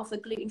places that offer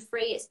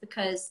gluten-free, it's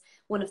because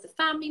one of the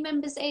family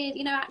members is,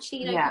 you know,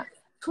 actually, you know,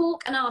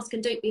 talk and ask,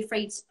 and don't be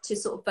afraid to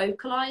sort of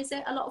vocalize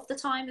it a lot of the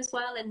time as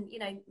well. And, you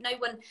know, no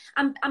one,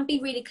 and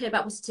be really clear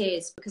about what it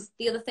is, because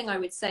the other thing I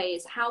would say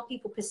is how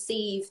people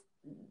perceive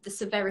the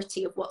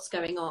severity of what's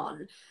going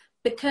on,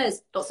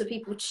 because lots of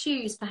people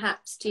choose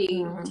perhaps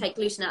to take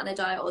gluten out of their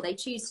diet, or they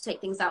choose to take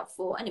things out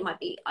for, and it might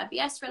be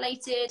IBS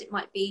related, it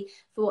might be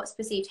for what's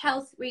perceived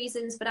health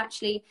reasons, but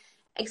actually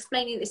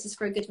explaining this is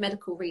for a good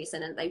medical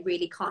reason and they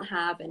really can't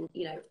have, and,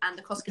 you know, and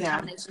the cross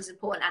contamination is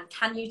important, and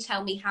can you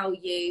tell me how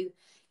you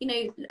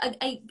know,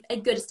 a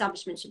good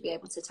establishment should be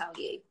able to tell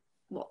you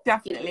what,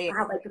 definitely, you know,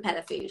 how they prepare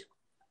their food.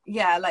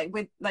 Yeah, like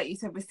you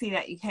said, with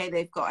COELIAC UK,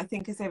 they've got, I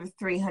think it's over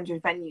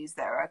 300 venues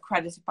that are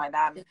accredited by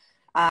them.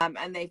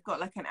 And they've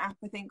got like an app,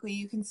 I think, where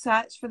you can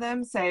search for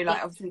them. So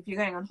like, obviously, if you're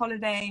going on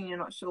holiday and you're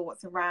not sure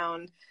what's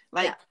around,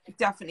 like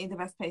definitely the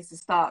best place to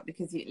start,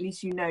 because at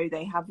least, you know,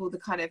 they have all the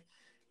kind of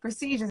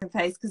procedures in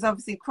place, because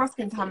obviously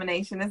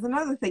cross-contamination is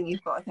another thing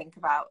you've got to think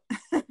about.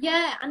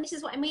 Yeah, and this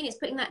is what I mean, it's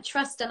putting that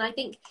trust, and I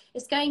think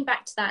it's going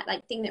back to that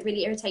like thing that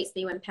really irritates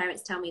me when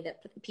parents tell me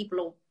that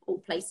people or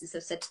places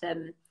have said to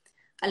them,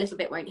 a little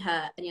bit won't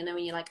hurt, and, you know,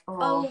 when you're like,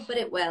 oh, but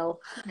it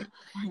will. I'm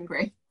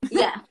hungry.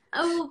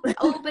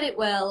 But it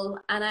will.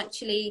 And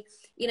actually,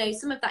 you know,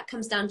 some of that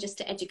comes down just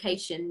to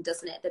education,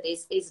 doesn't it? That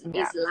is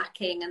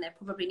lacking, and there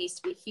probably needs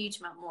to be a huge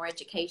amount more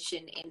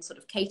education in sort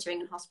of catering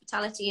and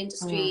hospitality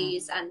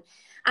industries, and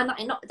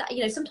not that,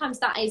 you know, sometimes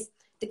that is,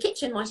 the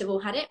kitchen might have all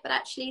had it, but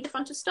actually the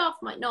front of staff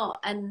might not,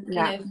 and you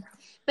know.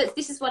 But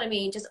this is what I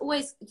mean, just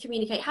always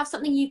communicate, have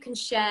something you can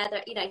share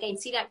that, you know, again,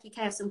 COELIAC UK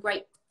have some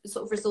great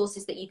sort of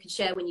resources that you can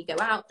share when you go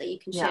out, that you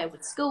can share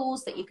with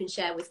schools, that you can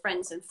share with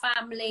friends and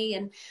family.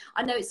 And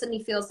I know it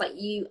suddenly feels like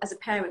you as a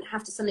parent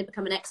have to suddenly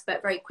become an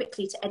expert very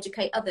quickly to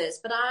educate others,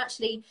 but I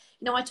actually,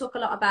 you know, I talk a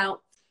lot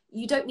about,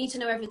 you don't need to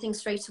know everything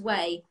straight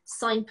away.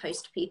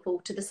 Signpost people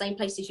to the same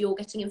places you're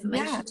getting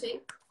information to.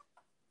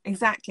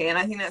 Exactly. And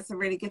I think that's a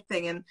really good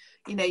thing. And,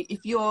 you know, if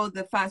you're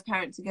the first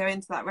parent to go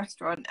into that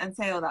restaurant and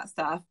say all that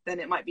stuff, then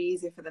it might be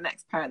easier for the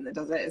next parent that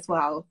does it as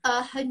well.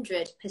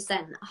 100%,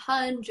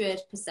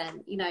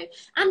 you know,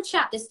 and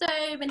chat. There's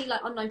so many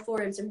like online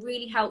forums and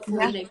really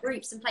helpful, you know,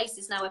 groups and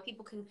places now where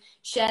people can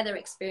share their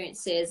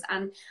experiences.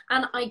 And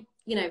I,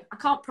 you know, I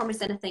can't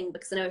promise anything,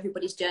 because I know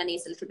everybody's journey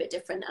is a little bit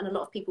different, and a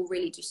lot of people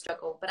really do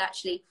struggle. But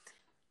actually,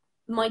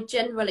 my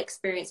general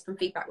experience from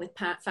feedback with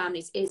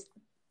families is,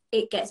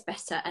 it gets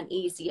better and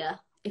easier,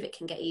 if it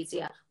can get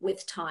easier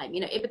with time.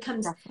 You know, it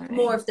becomes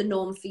more of the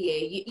norm for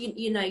you.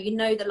 You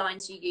know the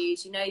lines you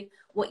use, you know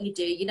what you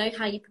do, you know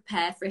how you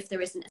prepare for if there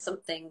isn't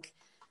something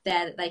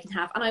there that they can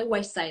have. And I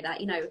always say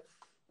that, you know,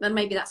 and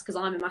maybe that's because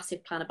I'm a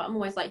massive planner, but I'm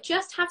always like,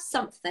 just have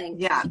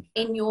something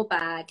in your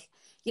bag,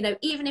 you know,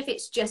 even if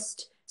it's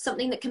just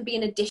something that can be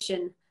an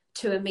addition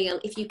to a meal.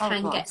 If you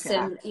can get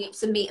some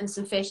meat and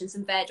some fish and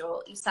some veg,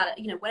 or salad,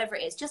 you know, whatever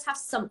it is, just have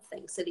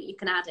something so that you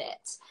can add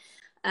it.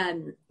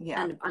 And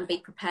be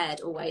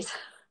prepared always.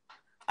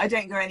 I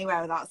don't go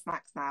anywhere without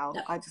snacks now.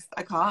 I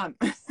can't.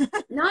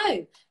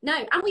 no,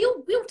 and we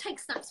all take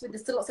snacks with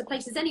us to lots of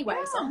places anyway,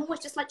 so I'm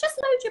always just like, just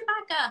load your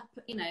bag up,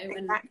 you know.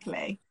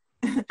 Exactly.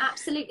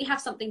 Absolutely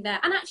have something there.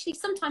 And actually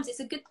sometimes it's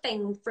a good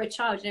thing for a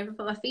child, you know,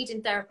 for my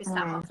feeding therapist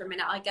that on for a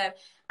minute, I go,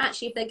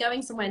 actually, if they're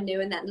going somewhere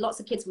new, and then lots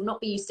of kids will not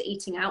be used to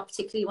eating out,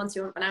 particularly once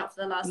you've been out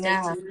for the last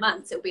 18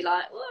 months, it'll be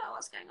like, whoa,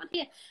 what's going on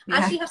here?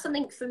 Actually have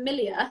something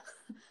familiar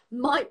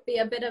might be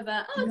a bit of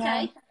a,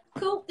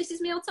 cool, this is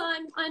meal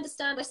time, I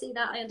understand, I see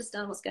that, I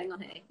understand what's going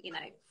on here, you know.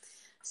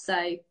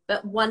 So,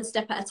 but one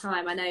step at a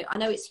time. I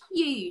know it's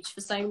huge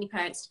for so many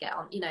parents to get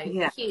on, you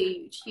know,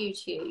 huge.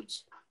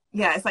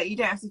 Yeah, it's like, you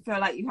don't have to feel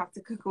like you have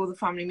to cook all the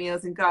family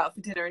meals and go out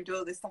for dinner and do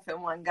all this stuff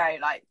in one go.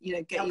 Like, you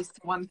know, get used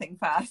to one thing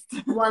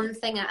first. One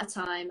thing at a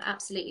time,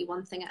 absolutely,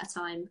 one thing at a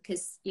time,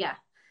 because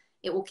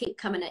it will keep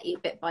coming at you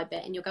bit by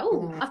bit, and you'll go,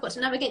 oh, I've got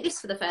to navigate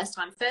this for the first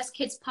time. First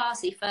kids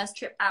party, first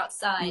trip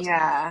outside,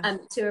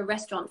 to a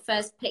restaurant,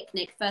 first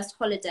picnic, first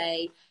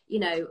holiday, you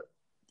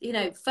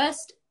know,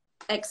 first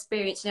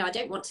experience. You know, I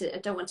don't want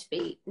to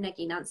be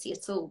neggy Nancy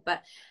at all,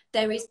 but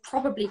there is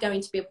probably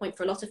going to be a point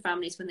for a lot of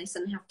families when they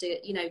suddenly have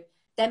to, you know,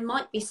 there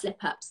might be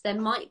slip-ups, there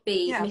might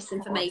be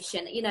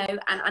misinformation, you know,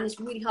 and it's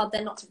really hard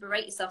then not to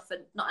berate yourself for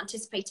not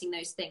anticipating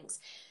those things.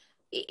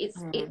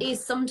 It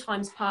is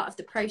sometimes part of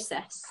the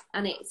process,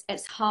 and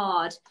it's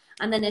hard.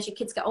 And then as your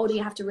kids get older,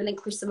 you have to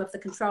relinquish some of the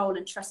control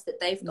and trust that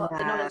they've got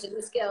the knowledge and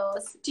the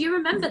skills. Do you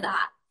remember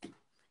that?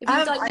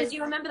 Do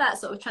you remember that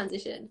sort of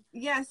transition?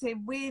 Yeah, so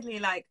weirdly,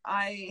 like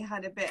I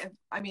had a bit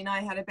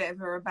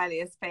of a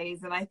rebellious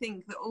phase, and I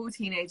think that all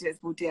teenagers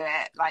will do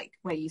it, like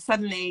where you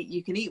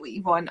can eat what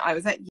you want. I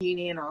was at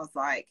uni and I was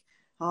like,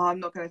 oh,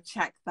 I'm not going to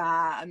check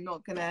that. I'm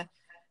going to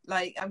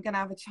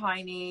have a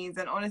Chinese.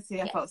 And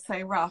honestly, I felt so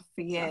rough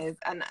for years.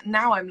 And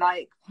now I'm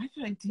like, why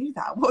did I do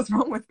that? What's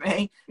wrong with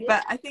me? Yeah.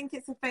 But I think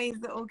it's a phase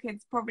that all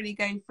kids probably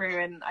go through.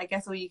 And I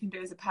guess all you can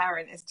do as a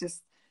parent is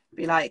just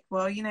be like,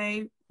 well, you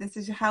know, this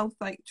is your health,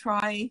 like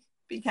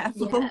be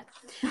careful. Yeah.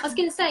 I was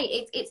going to say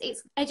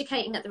it's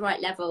educating at the right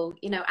level,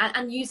 you know,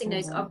 and using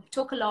those. I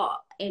talk a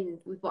lot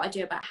with what I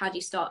do about how do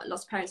you start.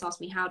 Lots of parents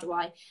ask me, how do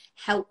I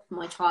help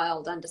my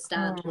child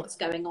understand what's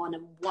going on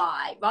and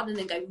why, rather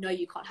than go, no,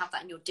 you can't have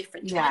that and you're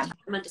different. Try and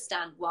help them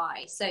understand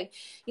why. So,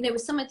 you know,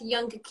 with some of the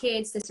younger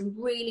kids, there's some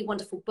really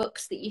wonderful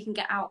books that you can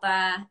get out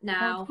there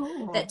now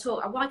that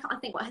talk. Why can't I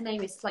think what her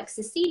name is? It's like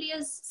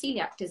Cecilia's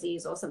celiac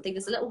disease or something.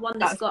 There's a little one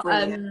that's got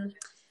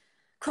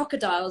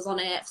crocodiles on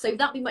it, so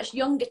that'd be much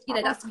younger, you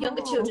know, that's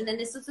younger children. And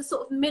there's a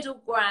sort of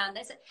middle ground.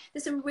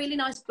 There's some really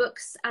nice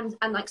books and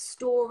like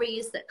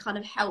stories that kind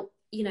of help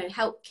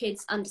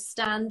kids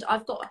understand.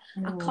 I've got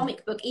a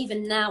comic book,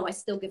 even now I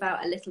still give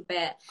out a little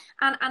bit,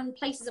 and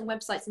places and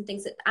websites and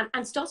things that,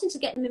 and starting to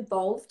get them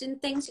involved in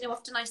things. You know,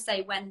 often I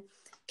say when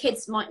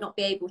kids might not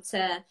be able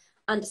to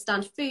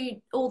understand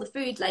food, all the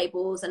food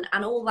labels and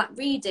all that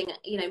reading,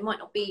 you know, might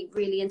not be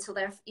really until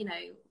they're, you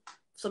know,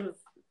 sort of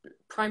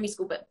primary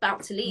school but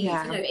about to leave. You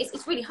know,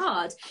 it's really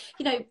hard.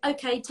 You know,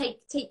 okay, take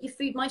your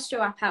Food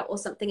Maestro app out or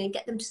something and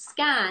get them to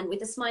scan with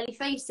the smiley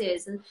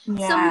faces, and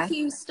some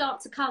cues start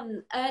to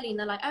come early and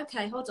they're like,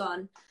 okay, hold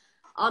on,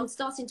 I'm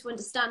starting to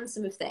understand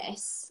some of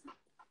this.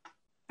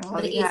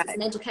 But it's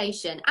an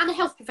education, and a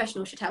health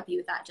professional should help you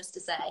with that, just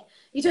to say.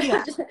 You don't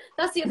have to,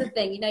 that's the other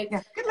thing, you know.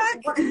 Good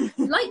luck.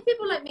 Like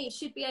people like me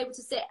should be able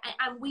to sit,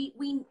 and we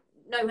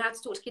know how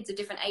to talk to kids of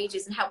different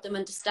ages and help them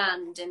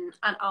understand and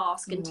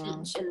ask and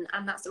teach, and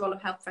that's the role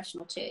of health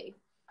professional too.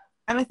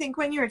 And I think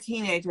when you're a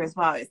teenager as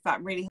well, it's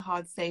that really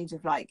hard stage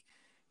of like,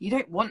 you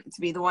don't want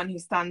to be the one who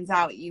stands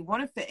out. You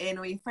want to fit in,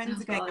 or your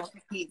friends are going out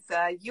for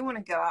pizza, you want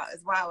to go out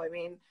as well. I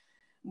mean,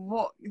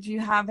 what do you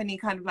have any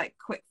kind of like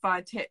quick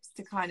fire tips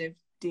to kind of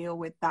deal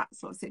with that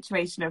sort of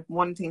situation of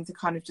wanting to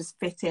kind of just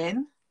fit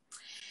in?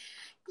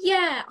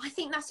 Yeah, I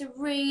think that's a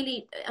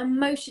really,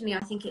 emotionally,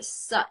 I think it's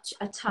such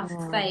a tough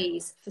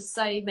phase for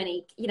so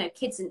many, you know,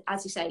 kids and,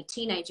 as you say,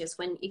 teenagers,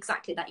 when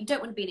exactly that, you don't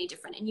want to be any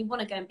different and you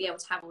want to go and be able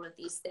to have all of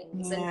these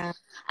things.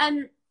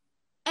 And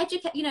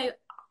educate, you know,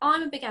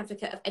 I'm a big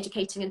advocate of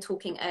educating and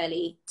talking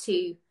early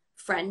to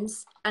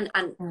friends and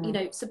you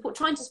know,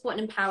 trying to support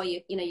and empower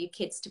your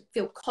kids to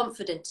feel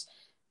confident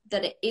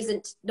that it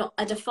isn't not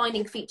a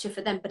defining feature for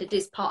them, but it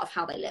is part of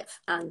how they live,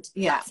 and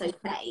that's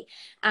okay.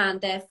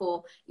 And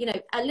therefore, you know,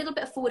 a little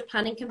bit of forward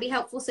planning can be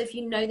helpful. So if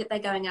you know that they're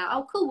going out,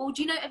 oh cool, well,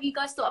 do you know, have you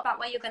guys thought about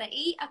where you're going to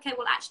eat? Okay,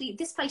 well, actually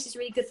this place is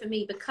really good for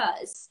me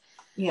because,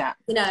 you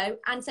know,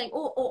 and saying,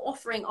 or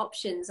offering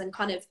options, and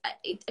kind of,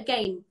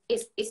 again,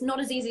 it's not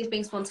as easy as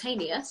being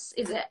spontaneous,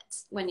 is it?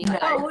 When you're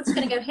like, oh, we're just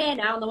going to go here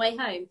now on the way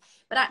home.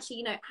 But actually,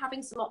 you know,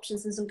 having some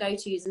options and some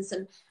go-tos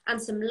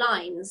and some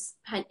lines,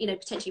 you know,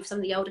 potentially for some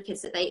of the older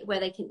kids where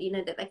they can, you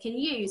know, that they can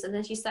use. And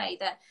as you say,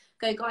 that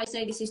go, guys,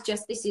 no, this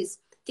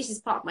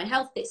is part of my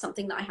health. It's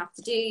something that I have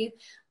to do.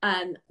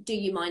 Do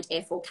you mind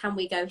if, or can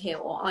we go here,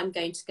 or I'm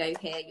going to go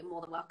here. You're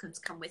more than welcome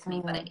to come with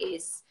me. But it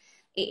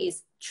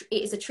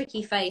is a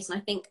tricky phase. And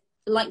I think,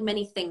 like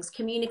many things,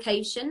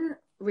 communication,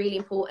 really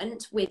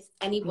important with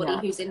anybody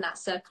who's in that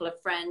circle of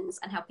friends,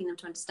 and helping them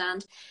to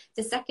understand.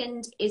 The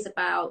second is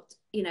about,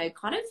 you know,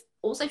 kind of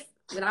also,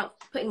 without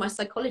putting my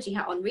psychology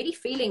hat on, really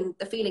feeling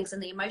the feelings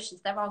and the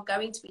emotions. There are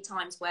going to be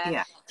times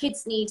where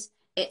kids need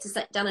it to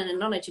sit down and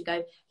acknowledge and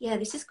go, yeah,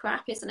 this is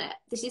crap, isn't it?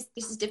 This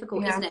is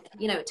difficult, isn't it?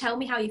 You know, tell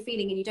me how you're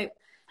feeling, and you don't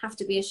have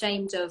to be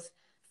ashamed of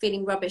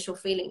feeling rubbish or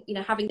feeling, you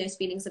know, having those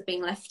feelings of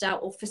being left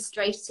out or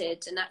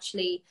frustrated, and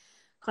actually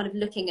kind of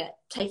looking at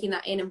taking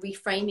that in and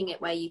reframing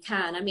it where you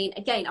can. I mean,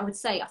 again, I would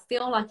say I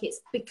feel like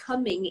it's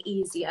becoming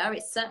easier.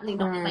 It's certainly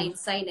not plain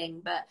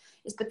sailing, but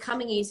it's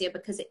becoming easier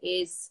because it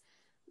is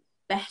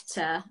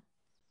better.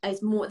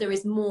 There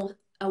is more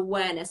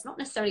awareness, not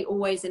necessarily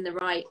always in the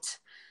right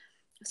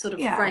sort of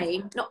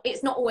frame.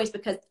 It's not always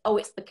because,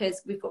 it's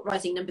because we've got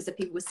rising numbers of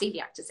people with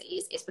celiac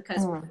disease. It's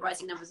because we've got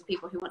rising numbers of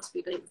people who want to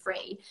be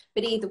gluten-free.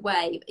 But either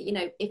way, you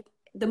know, if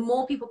the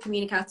more people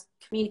communicate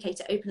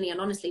it openly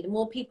and honestly, the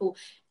more people,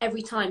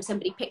 every time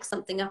somebody picks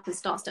something up and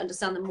starts to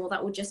understand them more,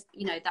 that will just,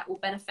 you know, that will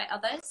benefit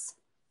others.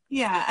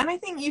 Yeah, and I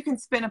think you can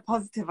spin a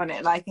positive on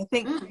it. Like, I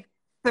think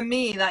for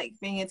me, like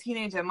being a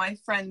teenager, my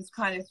friends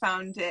kind of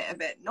found it a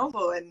bit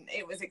novel and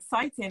it was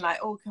exciting. Like,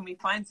 oh, can we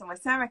find somewhere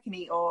Sarah can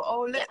eat? Or,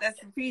 oh, look, there's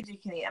some food you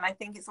can eat. And I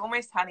think it's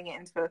almost turning it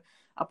into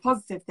a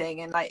positive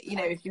thing. And like, you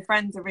know, if your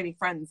friends are really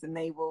friends, and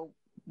they will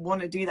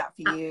want to do that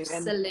for you,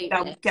 and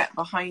they'll get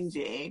behind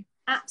you.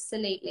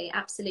 Absolutely.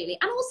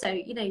 And also,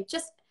 you know,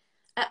 just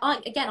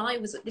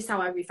this is how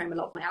I reframe a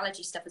lot of my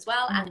allergy stuff as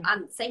well.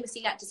 And same with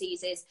celiac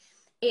disease is,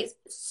 it's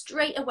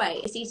straight away,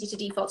 it's easy to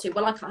default to,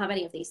 well, I can't have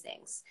any of these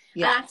things.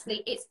 And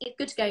actually, it's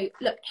good to go,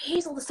 look,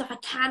 here's all the stuff I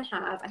can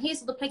have, and here's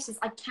all the places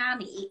I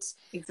can eat.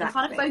 Exactly. And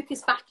kind of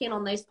focus back in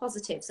on those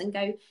positives and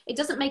go, it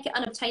doesn't make it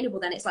unobtainable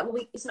then. It's like,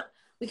 well,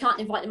 we can't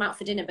invite them out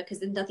for dinner because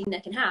there's nothing they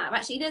can have.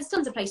 Actually, there's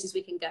tons of places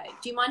we can go.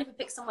 Do you mind if I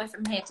pick somewhere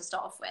from here to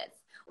start off with?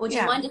 Or do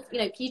you mind if, you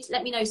know, can you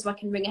let me know so I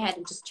can ring ahead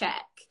and just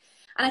check?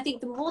 And I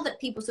think the more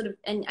that people sort of,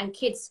 and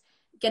kids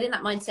get in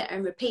that mindset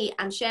and repeat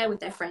and share with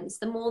their friends,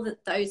 the more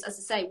that those, as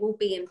I say, will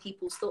be in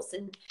people's thoughts.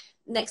 And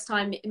next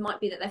time it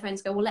might be that their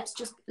friends go, well,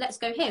 let's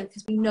go here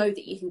because we know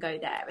that you can go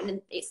there. And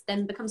then it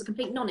then becomes a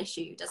complete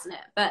non-issue, doesn't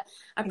it? But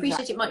I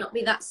appreciate it might not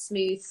be that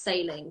smooth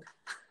sailing.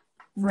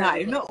 No,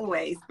 not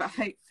always, but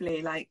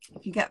hopefully, like,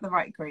 if you get the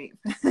right group.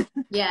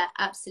 Yeah,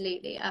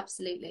 absolutely.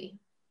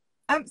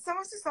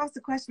 Someone's just asked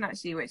a question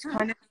actually, which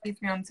kind of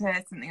leads me on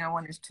to something I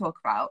wanted to talk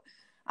about.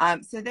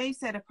 So they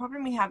said, a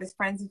problem we have is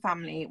friends and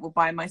family will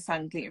buy my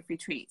son gluten-free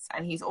treats,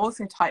 and he's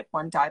also type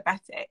 1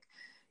 diabetic.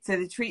 So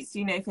the treats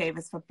do no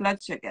favours for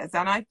blood sugars.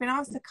 And I've been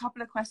asked a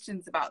couple of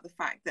questions about the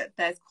fact that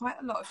there's quite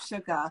a lot of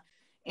sugar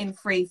in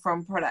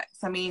free-from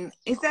products. I mean,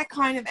 is there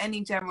kind of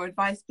any general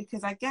advice?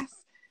 Because I guess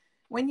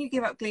when you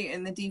give up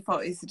gluten, the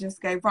default is to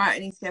just go, right, I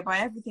need to go buy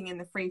everything in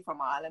the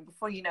free-from aisle. And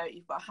before you know it,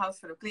 you've got a house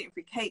full of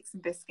gluten-free cakes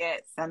and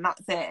biscuits, and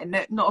that's it, and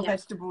not a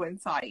vegetable in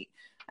sight.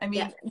 I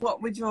mean,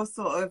 what would your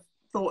sort of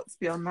thoughts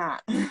beyond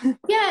that?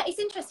 Yeah, it's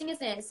interesting,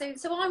 isn't it?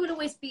 So I will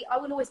always be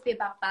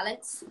about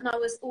balance, and I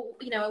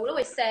will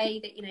always say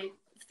that, you know,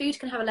 food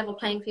can have a level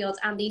playing field,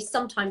 and these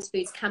sometimes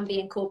foods can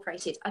be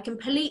incorporated. I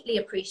completely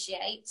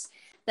appreciate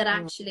that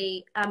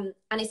actually, and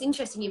it's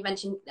interesting you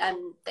mentioned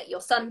that your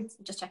son,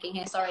 just checking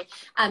here, sorry,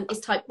 is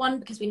type 1,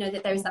 because we know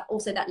that there is that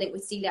link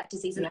with celiac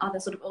disease and other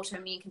sort of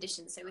autoimmune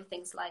conditions, so with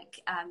things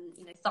like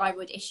you know,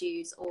 thyroid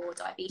issues or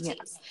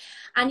diabetes.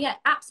 And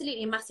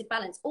absolutely a massive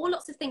balance, or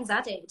lots of things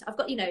added. I've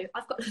got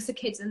lots of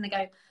kids and they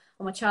go,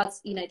 oh, my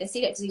child's, you know, they're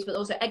celiac disease but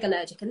also egg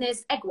allergic, and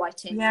there's egg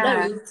whiting,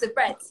 loads of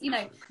breads, you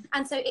know.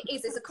 And so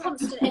it's a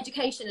constant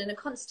education and a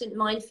constant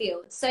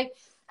minefield. So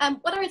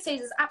what I would say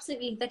is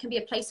absolutely there can be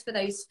a place for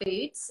those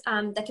foods.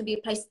 There can be a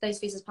place for those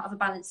foods as part of a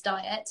balanced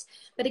diet.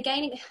 But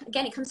again,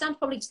 it comes down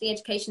probably to the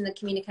education, the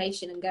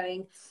communication, and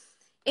going,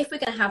 if we're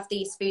going to have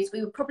these foods, we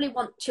would probably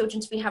want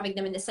children to be having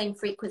them in the same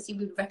frequency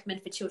we would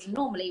recommend for children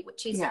normally,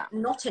 which is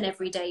not an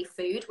everyday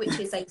food, which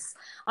is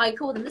I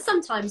call them the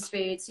sometimes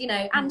foods, you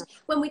know. And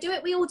when we do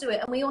it, we all do it,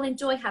 and we all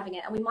enjoy having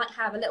it. And we might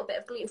have a little bit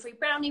of gluten-free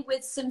brownie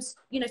with some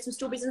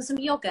strawberries and some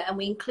yogurt, and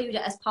we include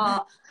it as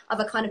part of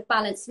a kind of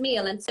balanced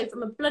meal. And so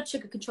from a blood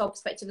sugar control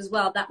perspective as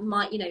well, that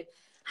might, you know,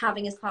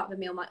 having as part of a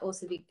meal might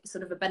also be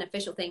sort of a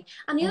beneficial thing.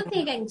 And the other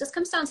thing, again, just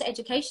comes down to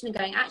education and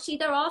going, actually,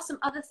 there are some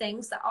other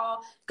things that are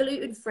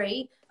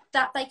gluten-free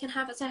that they can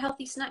have as a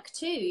healthy snack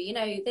too. You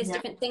know, there's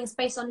different things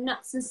based on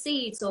nuts and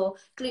seeds, or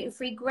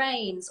gluten-free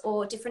grains,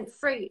 or different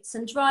fruits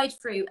and dried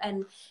fruit,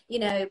 and, you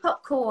know,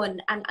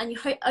 popcorn, and you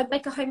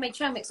make a homemade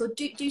trail mix, or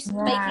do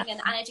some baking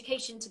and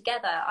education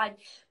together.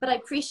 But I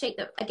appreciate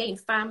that, again,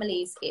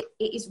 families, it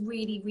is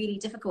really, really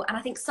difficult. And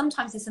I think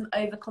sometimes there's some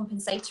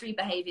overcompensatory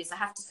behaviours, I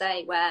have to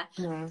say, where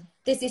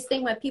there's this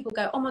thing where people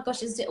go, oh my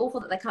gosh, isn't it awful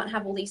that they can't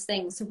have all these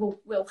things? So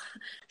we'll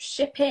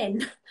ship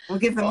in. We'll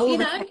give them all, you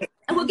know,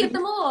 and we'll give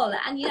them all.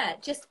 And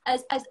just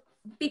as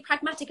be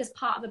pragmatic as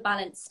part of a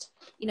balanced,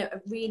 you know,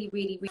 a really,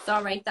 really, really,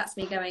 sorry, that's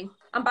me going,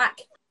 I'm back.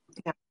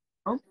 Yeah.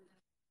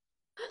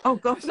 Oh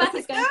gosh.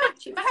 Matthew's going,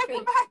 battery.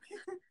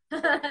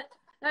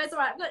 No, it's all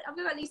right. I've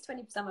got at least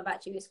 20% of my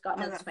battery. It's got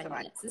another 20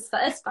 minutes.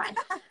 It's fine.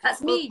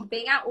 That's me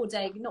being out all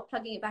day, not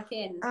plugging it back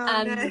in.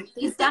 No.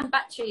 These damn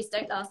batteries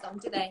don't last long,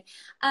 do they?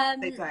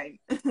 They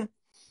don't.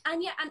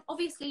 And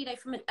obviously, you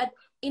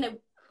know,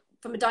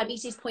 from a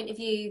diabetes point of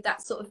view,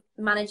 that's sort of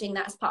managing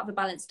that as part of a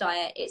balanced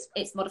diet.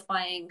 It's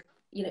modifying,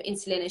 you know,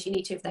 insulin as you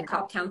need to if they're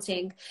carb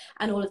counting,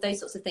 and all of those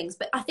sorts of things.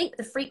 But I think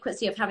the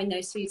frequency of having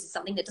those foods is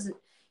something that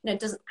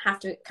doesn't have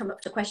to come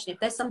up to question. If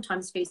there's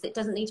sometimes foods, that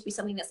doesn't need to be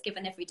something that's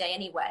given every day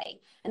anyway,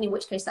 and in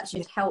which case that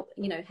should help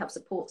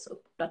support sort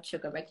of blood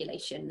sugar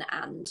regulation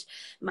and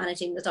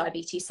managing the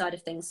diabetes side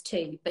of things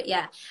too. But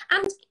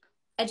and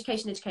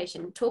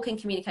education, talking,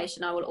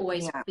 communication. I will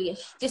always be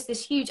just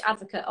this huge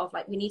advocate of,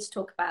 like, we need to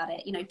talk about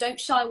it. You know, don't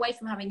shy away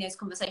from having those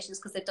conversations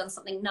because they've done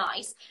something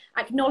nice.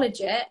 Acknowledge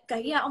it. Go,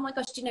 oh my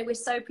gosh, you know, we're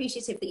so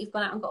appreciative that you've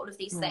gone out and got all of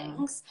these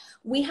things.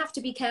 We have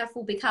to be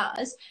careful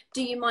because,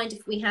 do you mind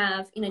if we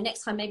have, you know,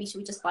 next time maybe should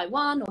we just buy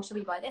one, or should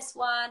we buy this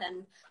one,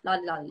 and la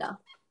la la.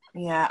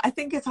 Yeah, I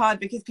think it's hard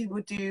because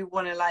people do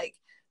want to, like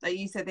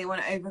you said, they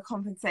want to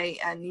overcompensate,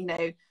 and, you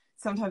know,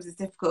 sometimes it's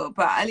difficult,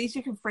 but at least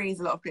you can freeze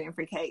a lot of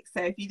gluten-free cakes.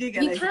 So if you do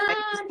get those, just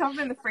shove them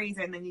in the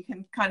freezer and then you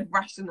can kind of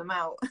ration them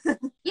out.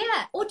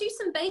 Yeah, or do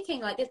some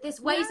baking. Like there's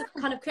ways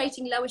of kind of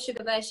creating lower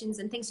sugar versions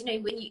and things, you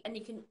know,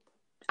 you can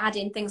add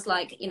in things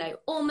like, you know,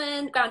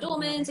 ground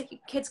almonds, if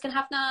your kids can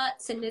have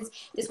nuts, and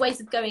there's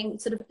ways of going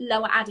sort of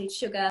lower added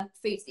sugar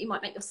foods that you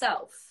might make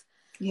yourself.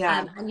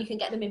 Yeah. And you can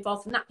get them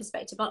involved from that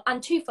perspective.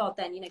 And twofold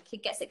then, you know,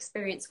 kid gets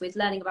experience with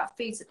learning about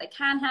foods that they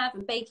can have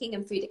and baking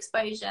and food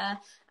exposure.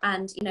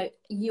 And, you know,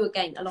 you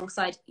again,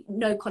 alongside,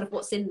 know kind of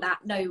what's in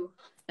that, know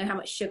how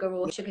much sugar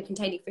or sugar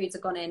containing foods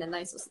have gone in and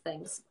those sorts of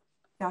things.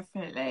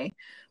 Definitely.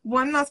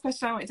 One last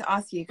question I wanted to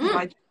ask you, because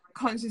I'm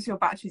conscious your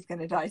battery's going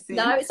to die soon.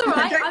 No, it's all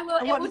right.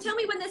 It will tell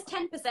me when there's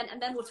 10%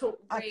 and then we'll talk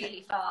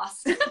really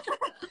fast.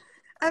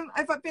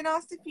 I've been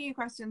asked a few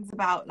questions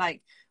about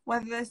like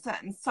whether there's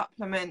certain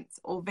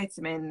supplements or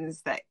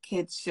vitamins that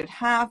kids should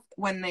have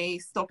when they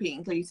stop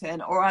eating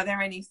gluten, or are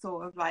there any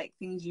sort of like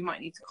things you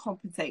might need to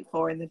compensate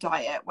for in the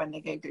diet when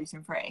they go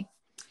gluten-free?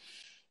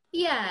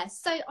 Yeah,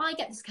 so I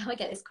get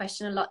this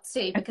question a lot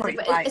too, because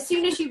as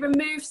soon as you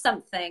remove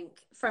something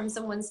from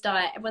someone's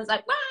diet, everyone's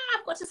like, wow,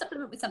 I've got to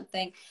supplement with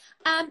something.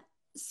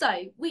 So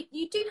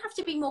you do have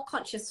to be more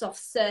conscious of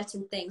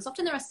certain things.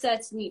 Often there are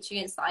certain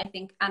nutrients that I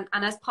think, and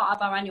as part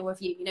of our annual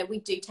review, you know, we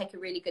do take a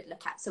really good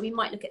look at. So we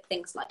might look at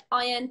things like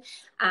iron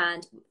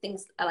and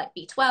things like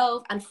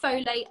B12 and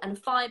folate and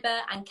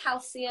fiber and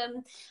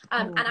calcium.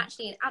 And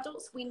actually in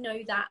adults, we know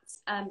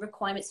that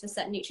requirements for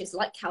certain nutrients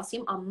like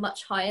calcium are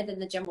much higher than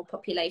the general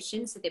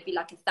population. So there'd be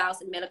like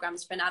 1,000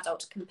 milligrams for an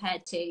adult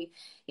compared to,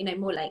 you know,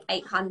 more like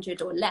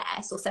 800 or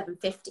less, or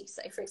 750.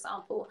 So for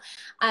example,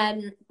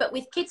 but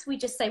with kids, we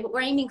just say what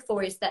we're aiming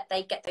for is that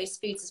they get those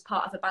foods as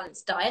part of a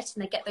balanced diet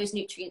and they get those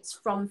nutrients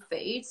from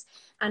foods.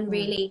 And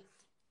really,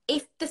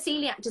 if the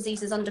celiac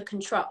disease is under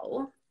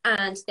control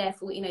and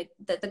therefore, you know,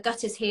 the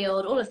gut is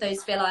healed, all of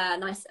those villi are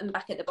nice and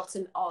back at the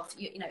bottom of,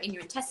 you know, in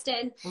your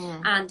intestine,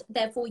 and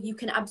therefore you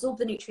can absorb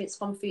the nutrients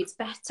from foods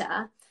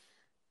better,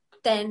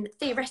 then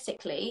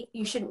theoretically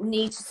you shouldn't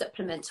need to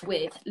supplement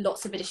with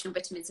lots of additional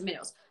vitamins and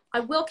minerals. I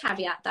will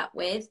caveat that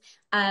with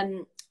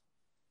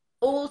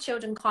all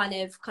children kind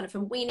of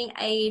from weaning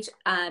age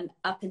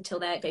up until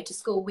they go to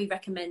school, we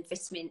recommend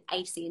vitamin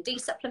A, C and D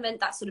supplement.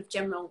 That's sort of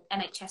general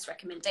NHS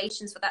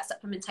recommendations for that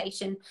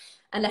supplementation,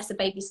 unless the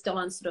baby's still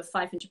on sort of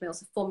 500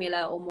 mils of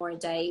formula or more a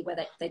day, where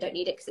they don't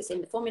need it because it's in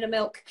the formula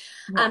milk.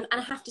 And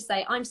I have to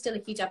say, I'm still a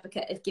huge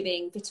advocate of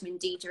giving vitamin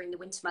D during the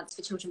winter months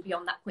for children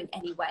beyond that point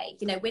anyway.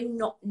 You know, we're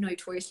not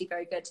notoriously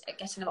very good at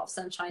getting a lot of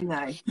sunshine.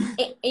 No.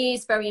 It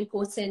is very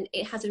important.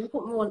 It has an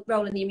important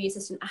role in the immune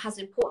system. It has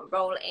an important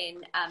role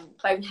in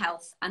bone health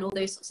and all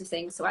those sorts of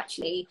things. So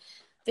actually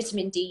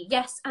vitamin D,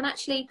 yes. And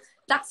actually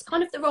that's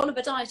kind of the role of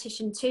a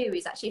dietitian too,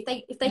 is actually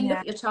if they look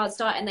at your child's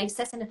diet and they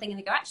assess anything and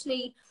they go,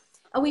 actually,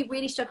 are we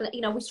really struggling,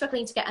 you know, are we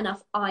struggling to get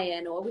enough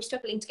iron, or are we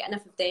struggling to get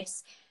enough of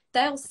this?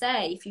 They'll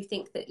say if you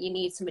think that you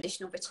need some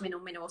additional vitamin or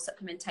mineral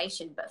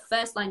supplementation. But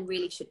first line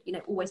really should, you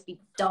know, always be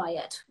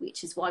diet,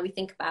 which is why we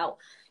think about,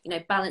 you know,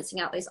 balancing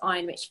out those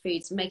iron-rich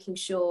foods, making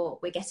sure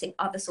we're getting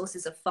other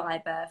sources of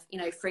fiber, you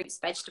know, fruits,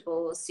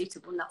 vegetables,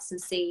 suitable nuts and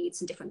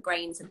seeds and different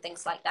grains and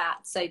things like that,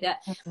 so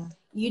that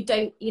you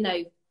don't, you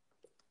know,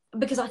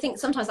 because I think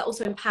sometimes that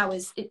also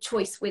empowers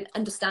choice with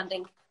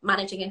understanding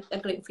managing a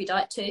gluten-free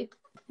diet too.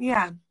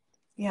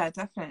 Yeah,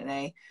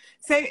 definitely.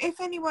 So if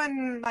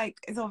anyone like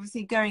is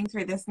obviously going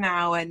through this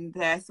now and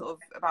they're sort of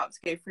about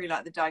to go through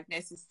like the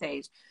diagnosis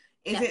stage,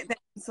 is it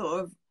then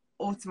sort of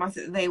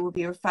automatic that they will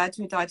be referred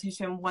to a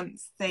dietitian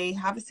once they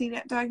have a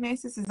celiac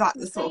diagnosis? Is that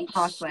the sort of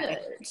pathway?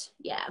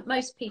 Yeah,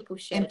 most people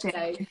should.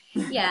 So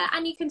yeah,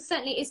 and you can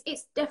certainly,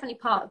 it's definitely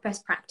part of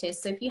best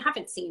practice. So if you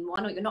haven't seen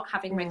one, or you're not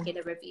having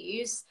regular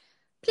reviews,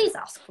 please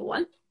ask for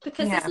one,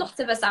 because there's lots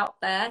of us out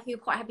there who are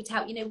quite happy to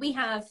help. You know, we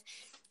have,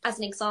 as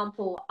an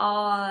example,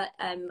 our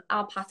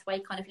pathway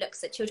kind of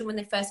looks at children when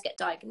they first get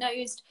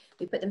diagnosed.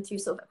 We put them through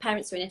sort of a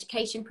parents through an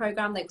education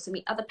program. They also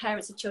meet other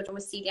parents of children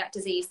with celiac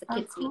disease. The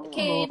kids meet the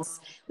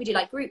kids. We do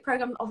like group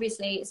program.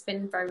 Obviously, it's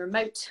been very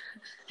remote.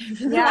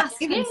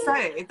 Even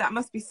so, that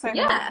must be so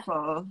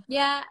helpful.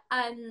 Yeah,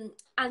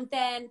 and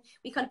then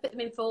we kind of put them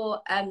in for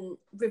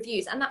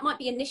reviews, and that might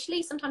be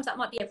initially. Sometimes that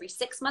might be every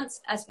 6 months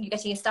as you're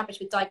getting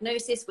established with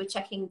diagnosis. We're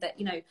checking that,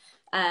 you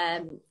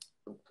know,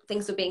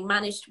 things are being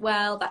managed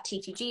well, that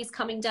TTG is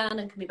coming down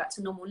and coming back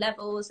to normal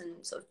levels,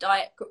 and sort of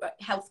diet,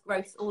 health,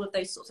 growth, all of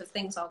those sorts of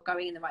things are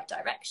going in the right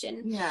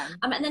direction.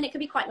 And then it could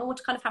be quite normal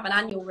to kind of have an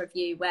annual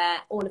review where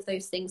all of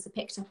those things are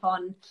picked up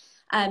on.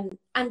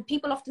 And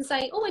people often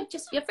say, oh,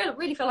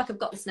 really feel like I've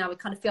got this now. I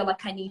kind of feel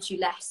like I need you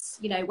less,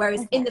 you know,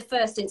 whereas in the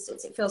first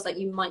instance, it feels like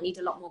you might need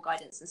a lot more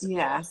guidance and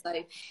support.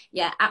 So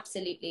yeah,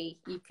 absolutely.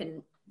 You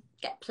can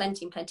get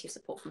plenty of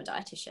support from a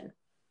dietitian.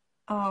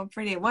 Oh,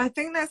 brilliant. Well, I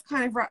think that's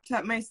kind of wrapped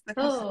up most of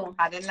the questions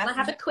I had. Unless I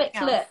have a quick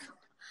look.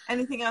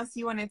 Anything else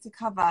you wanted to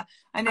cover?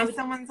 I know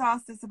someone's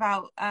asked us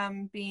about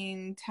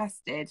being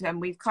tested,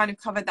 and we've kind of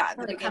covered that at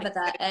the beginning. Covered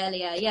that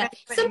earlier, yeah.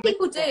 Some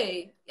people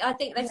do. I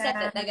think they've said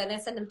that they're going to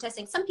send them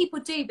testing. Some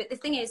people do, but the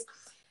thing is,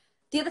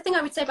 The other thing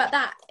I would say about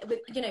that,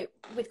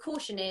 with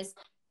caution, is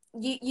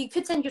you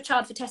could send your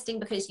child for testing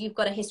because you've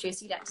got a history of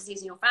celiac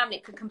disease in your family.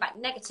 It could come back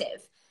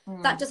negative.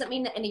 That doesn't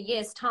mean that in a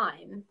year's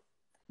time,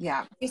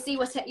 you see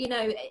what,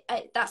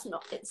 that's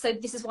not, so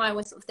this is why I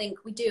always sort of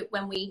think we do it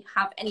when we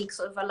have any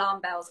sort of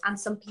alarm bells, and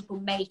some people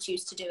may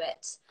choose to do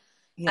it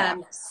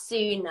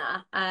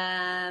sooner.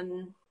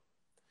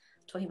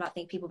 Talking about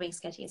people being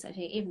scared to get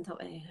surgery, even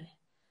thought,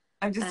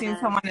 I've just seen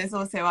someone has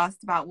also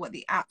asked about what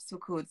the apps were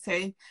called. So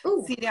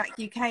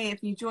COELIAC UK,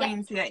 if you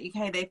join COELIAC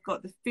UK, they've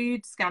got the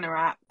food scanner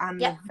app,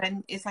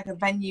 and it's like a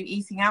venue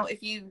eating out.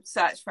 If you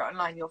search for it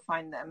online, you'll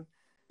find them.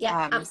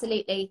 Yeah,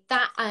 absolutely.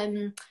 That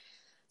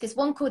there's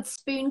one called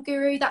Spoon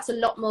Guru. That's a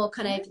lot more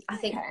kind of, I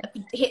think,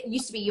 it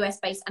used to be US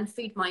based, and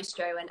Food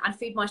Maestro, and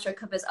Food Maestro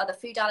covers other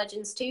food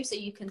allergens too. So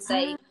you can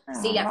say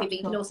celiac food, but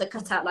you can also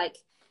cut out, like,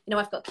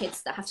 I've got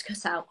kids that have to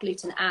cut out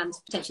gluten and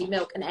potentially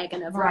milk and egg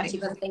and a variety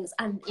of other things,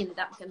 and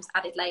that becomes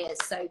added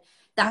layers. So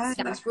that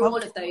scans for all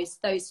of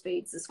those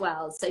foods as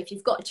well. So if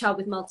you've got a child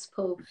with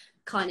multiple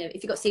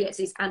if you've got celiac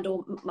disease and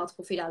or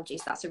multiple food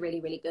allergies, that's a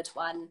really, really good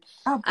one.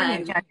 Oh,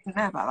 brilliant. I didn't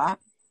know about that.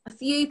 A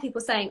few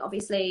people saying,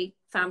 obviously,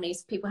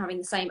 families, people having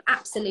the same,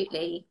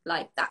 absolutely,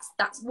 like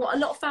that's what a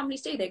lot of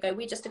families do. They go,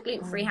 we're just a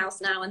gluten-free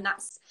house now, and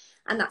that's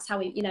how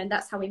we,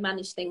 that's how we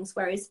manage things.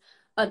 Whereas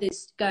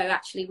others go,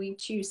 actually, we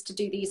choose to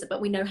do these,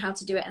 but we know how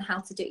to do it and how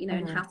to do,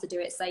 and how to do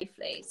it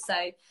safely.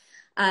 So,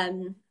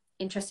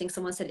 interesting.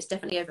 Someone said it's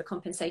definitely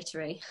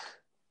overcompensatory.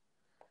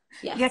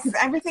 Yes. Yeah, because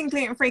everything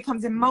gluten-free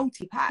comes in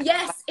multi-packs.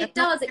 Yes, it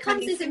does. It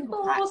comes in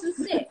 4s and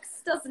 6,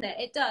 doesn't it?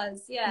 It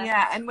does, yeah.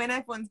 Yeah, and when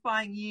everyone's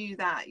buying you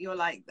that, you're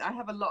like, I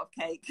have a lot of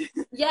cake.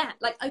 Yeah,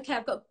 like, okay,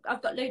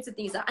 I've got loads of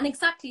these. And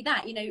exactly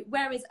that,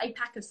 whereas a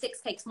pack of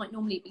 6 cakes might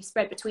normally be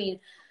spread between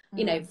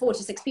 4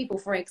 to 6 people,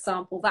 for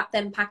example, that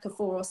then pack of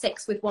 4 or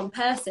 6 with one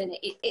person,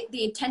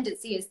 the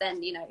tendency is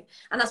then,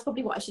 and that's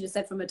probably what I should have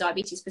said from a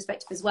diabetes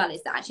perspective as well,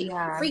 is that actually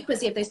the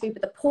frequency of those food,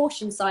 but the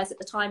portion size at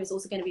the time is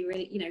also going to be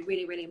really,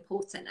 really, really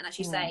important. And as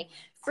you say,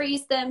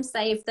 freeze them,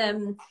 save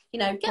them,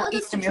 get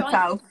others to try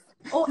yourself.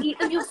 Or eat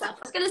them yourself. I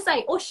was going to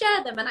say, or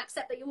share them and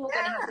accept that you're all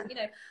going to have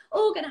them,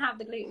 all going to have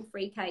the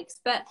gluten-free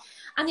cakes. But,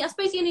 and I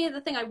suppose the only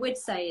other thing I would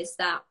say is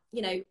that,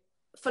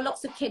 for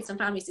lots of kids and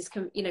families, this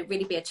can,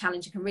 really be a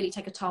challenge. It can really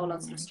take a toll on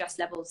sort of stress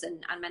levels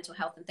and mental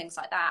health and things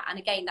like that. And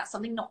again, that's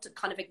something not to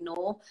kind of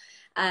ignore.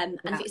 And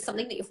if it's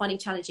something that you're finding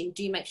challenging,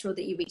 do make sure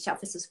that you reach out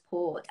for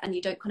support and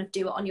you don't kind of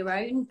do it on your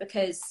own,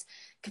 because,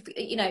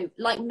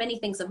 like many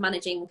things of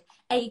managing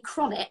a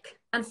chronic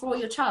and for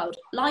your child,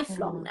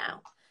 lifelong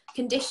now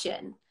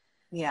condition,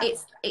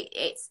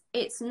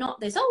 it's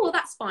not this, oh well,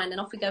 that's fine and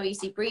off we go,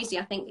 easy breezy.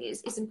 I think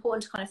it's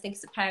important to kind of think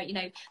as a parent,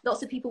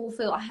 lots of people will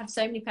feel, I have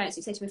so many parents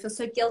who say to me, I feel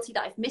so guilty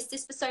that I've missed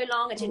this for so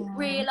long, I didn't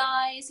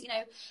realize,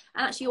 and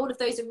actually all of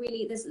those are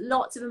really, there's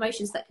lots of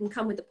emotions that can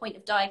come with the point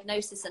of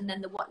diagnosis and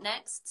then the what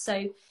next.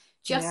 So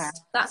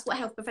that's what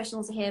health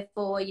professionals are here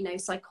for,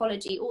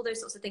 psychology, all those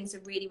sorts of things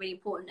are really, really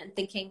important, and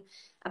thinking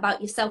about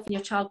yourself and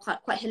your child quite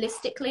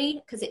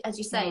holistically, because as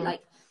you say,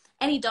 like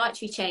any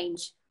dietary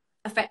change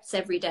affects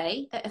every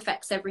day, it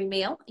affects every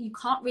meal. You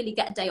can't really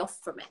get a day off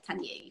from it,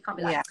 can you? You can't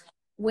be like,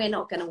 we're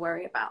not going to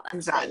worry about that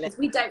today, because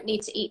we don't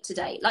need to eat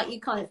today. Like, you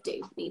kind of do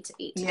need to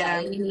eat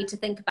today, and you need to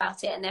think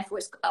about it, and therefore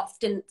it's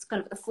often kind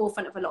of at the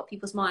forefront of a lot of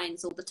people's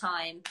minds all the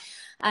time.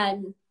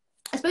 I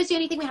suppose the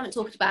only thing we haven't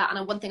talked about,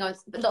 and one thing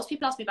lots of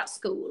people ask me about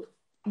school.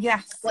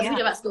 What do we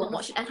do about school,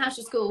 and how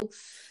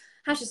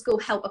should school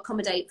help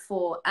accommodate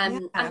for?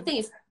 And the thing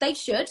is, they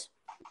should,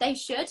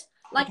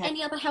 like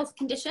any other health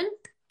condition,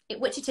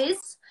 which it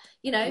is,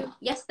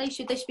 yes, they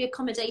should be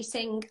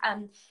accommodating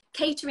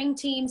catering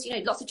teams.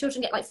 Lots of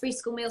children get like free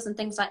school meals and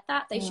things like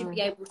that. They should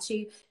be able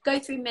to go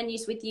through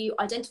menus with you,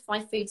 identify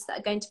foods that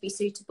are going to be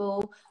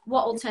suitable,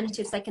 what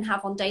alternatives they can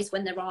have on days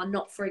when there are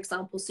not, for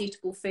example,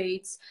 suitable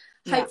foods.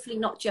 Hopefully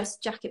not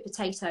just jacket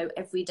potato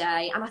every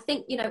day. And I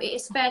think, it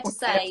is fair to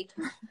say,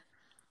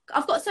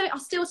 I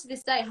still to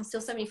this day have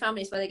so many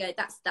families where they go,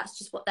 that's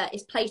just what that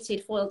is,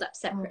 plated, foiled up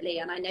separately.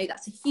 And I know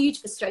that's a huge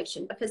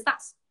frustration, because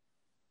that's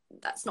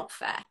not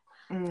fair.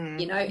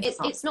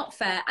 It's not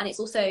fair, and it's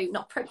also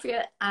not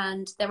appropriate,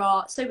 and there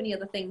are so many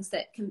other things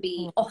that can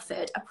be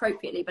offered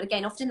appropriately. But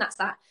again, often that's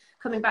that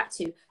coming back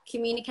to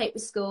communicate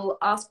with school,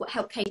 ask what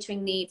help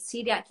catering needs.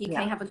 COELIAC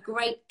UK have a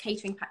great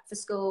catering pack for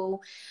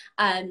school,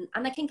 and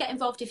they can get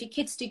involved if your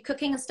kids do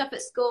cooking and stuff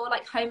at school,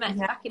 like home ec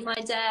back in my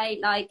day.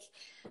 Like,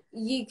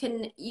 you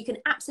can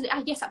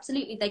absolutely, yes,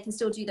 absolutely, they can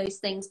still do those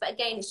things. But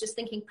again, it's just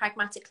thinking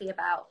pragmatically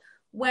about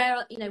where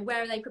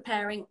are they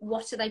preparing,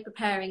 what are they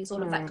preparing, is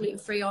all of that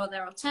gluten-free, or are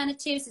there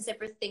alternatives, is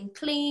everything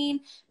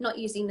clean, not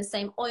using the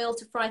same oil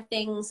to fry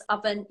things,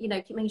 oven,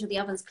 making sure the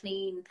oven's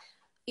clean,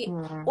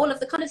 all of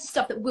the kind of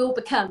stuff that will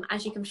become,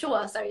 as you can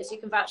as you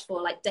can vouch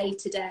for, like day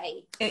to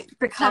day, it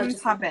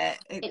becomes habit.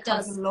 It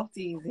does a lot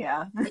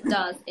easier.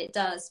 it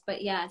does.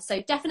 But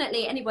so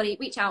definitely, anybody,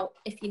 reach out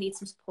if you need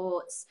some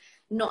supports,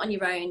 not on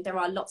your own. There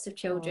are lots of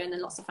children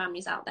and lots of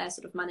families out there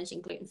sort of managing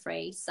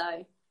gluten-free,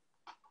 so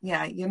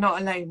you're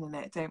not alone in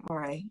it, don't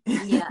worry.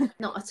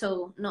 Not at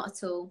all.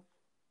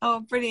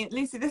 Oh, brilliant.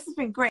 Lucy, this has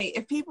been great.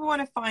 If people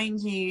want to find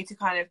you to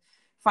kind of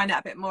find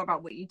out a bit more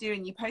about what you do,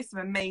 and you post some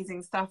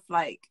amazing stuff,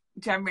 like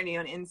generally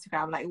on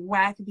Instagram, like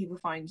where can people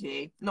find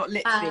you? Not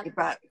literally,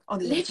 but on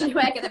the literally,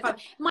 where can they find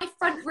my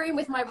front room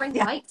with my ring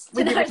light?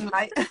 With your ring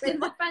light. With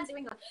my fancy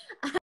ring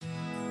light.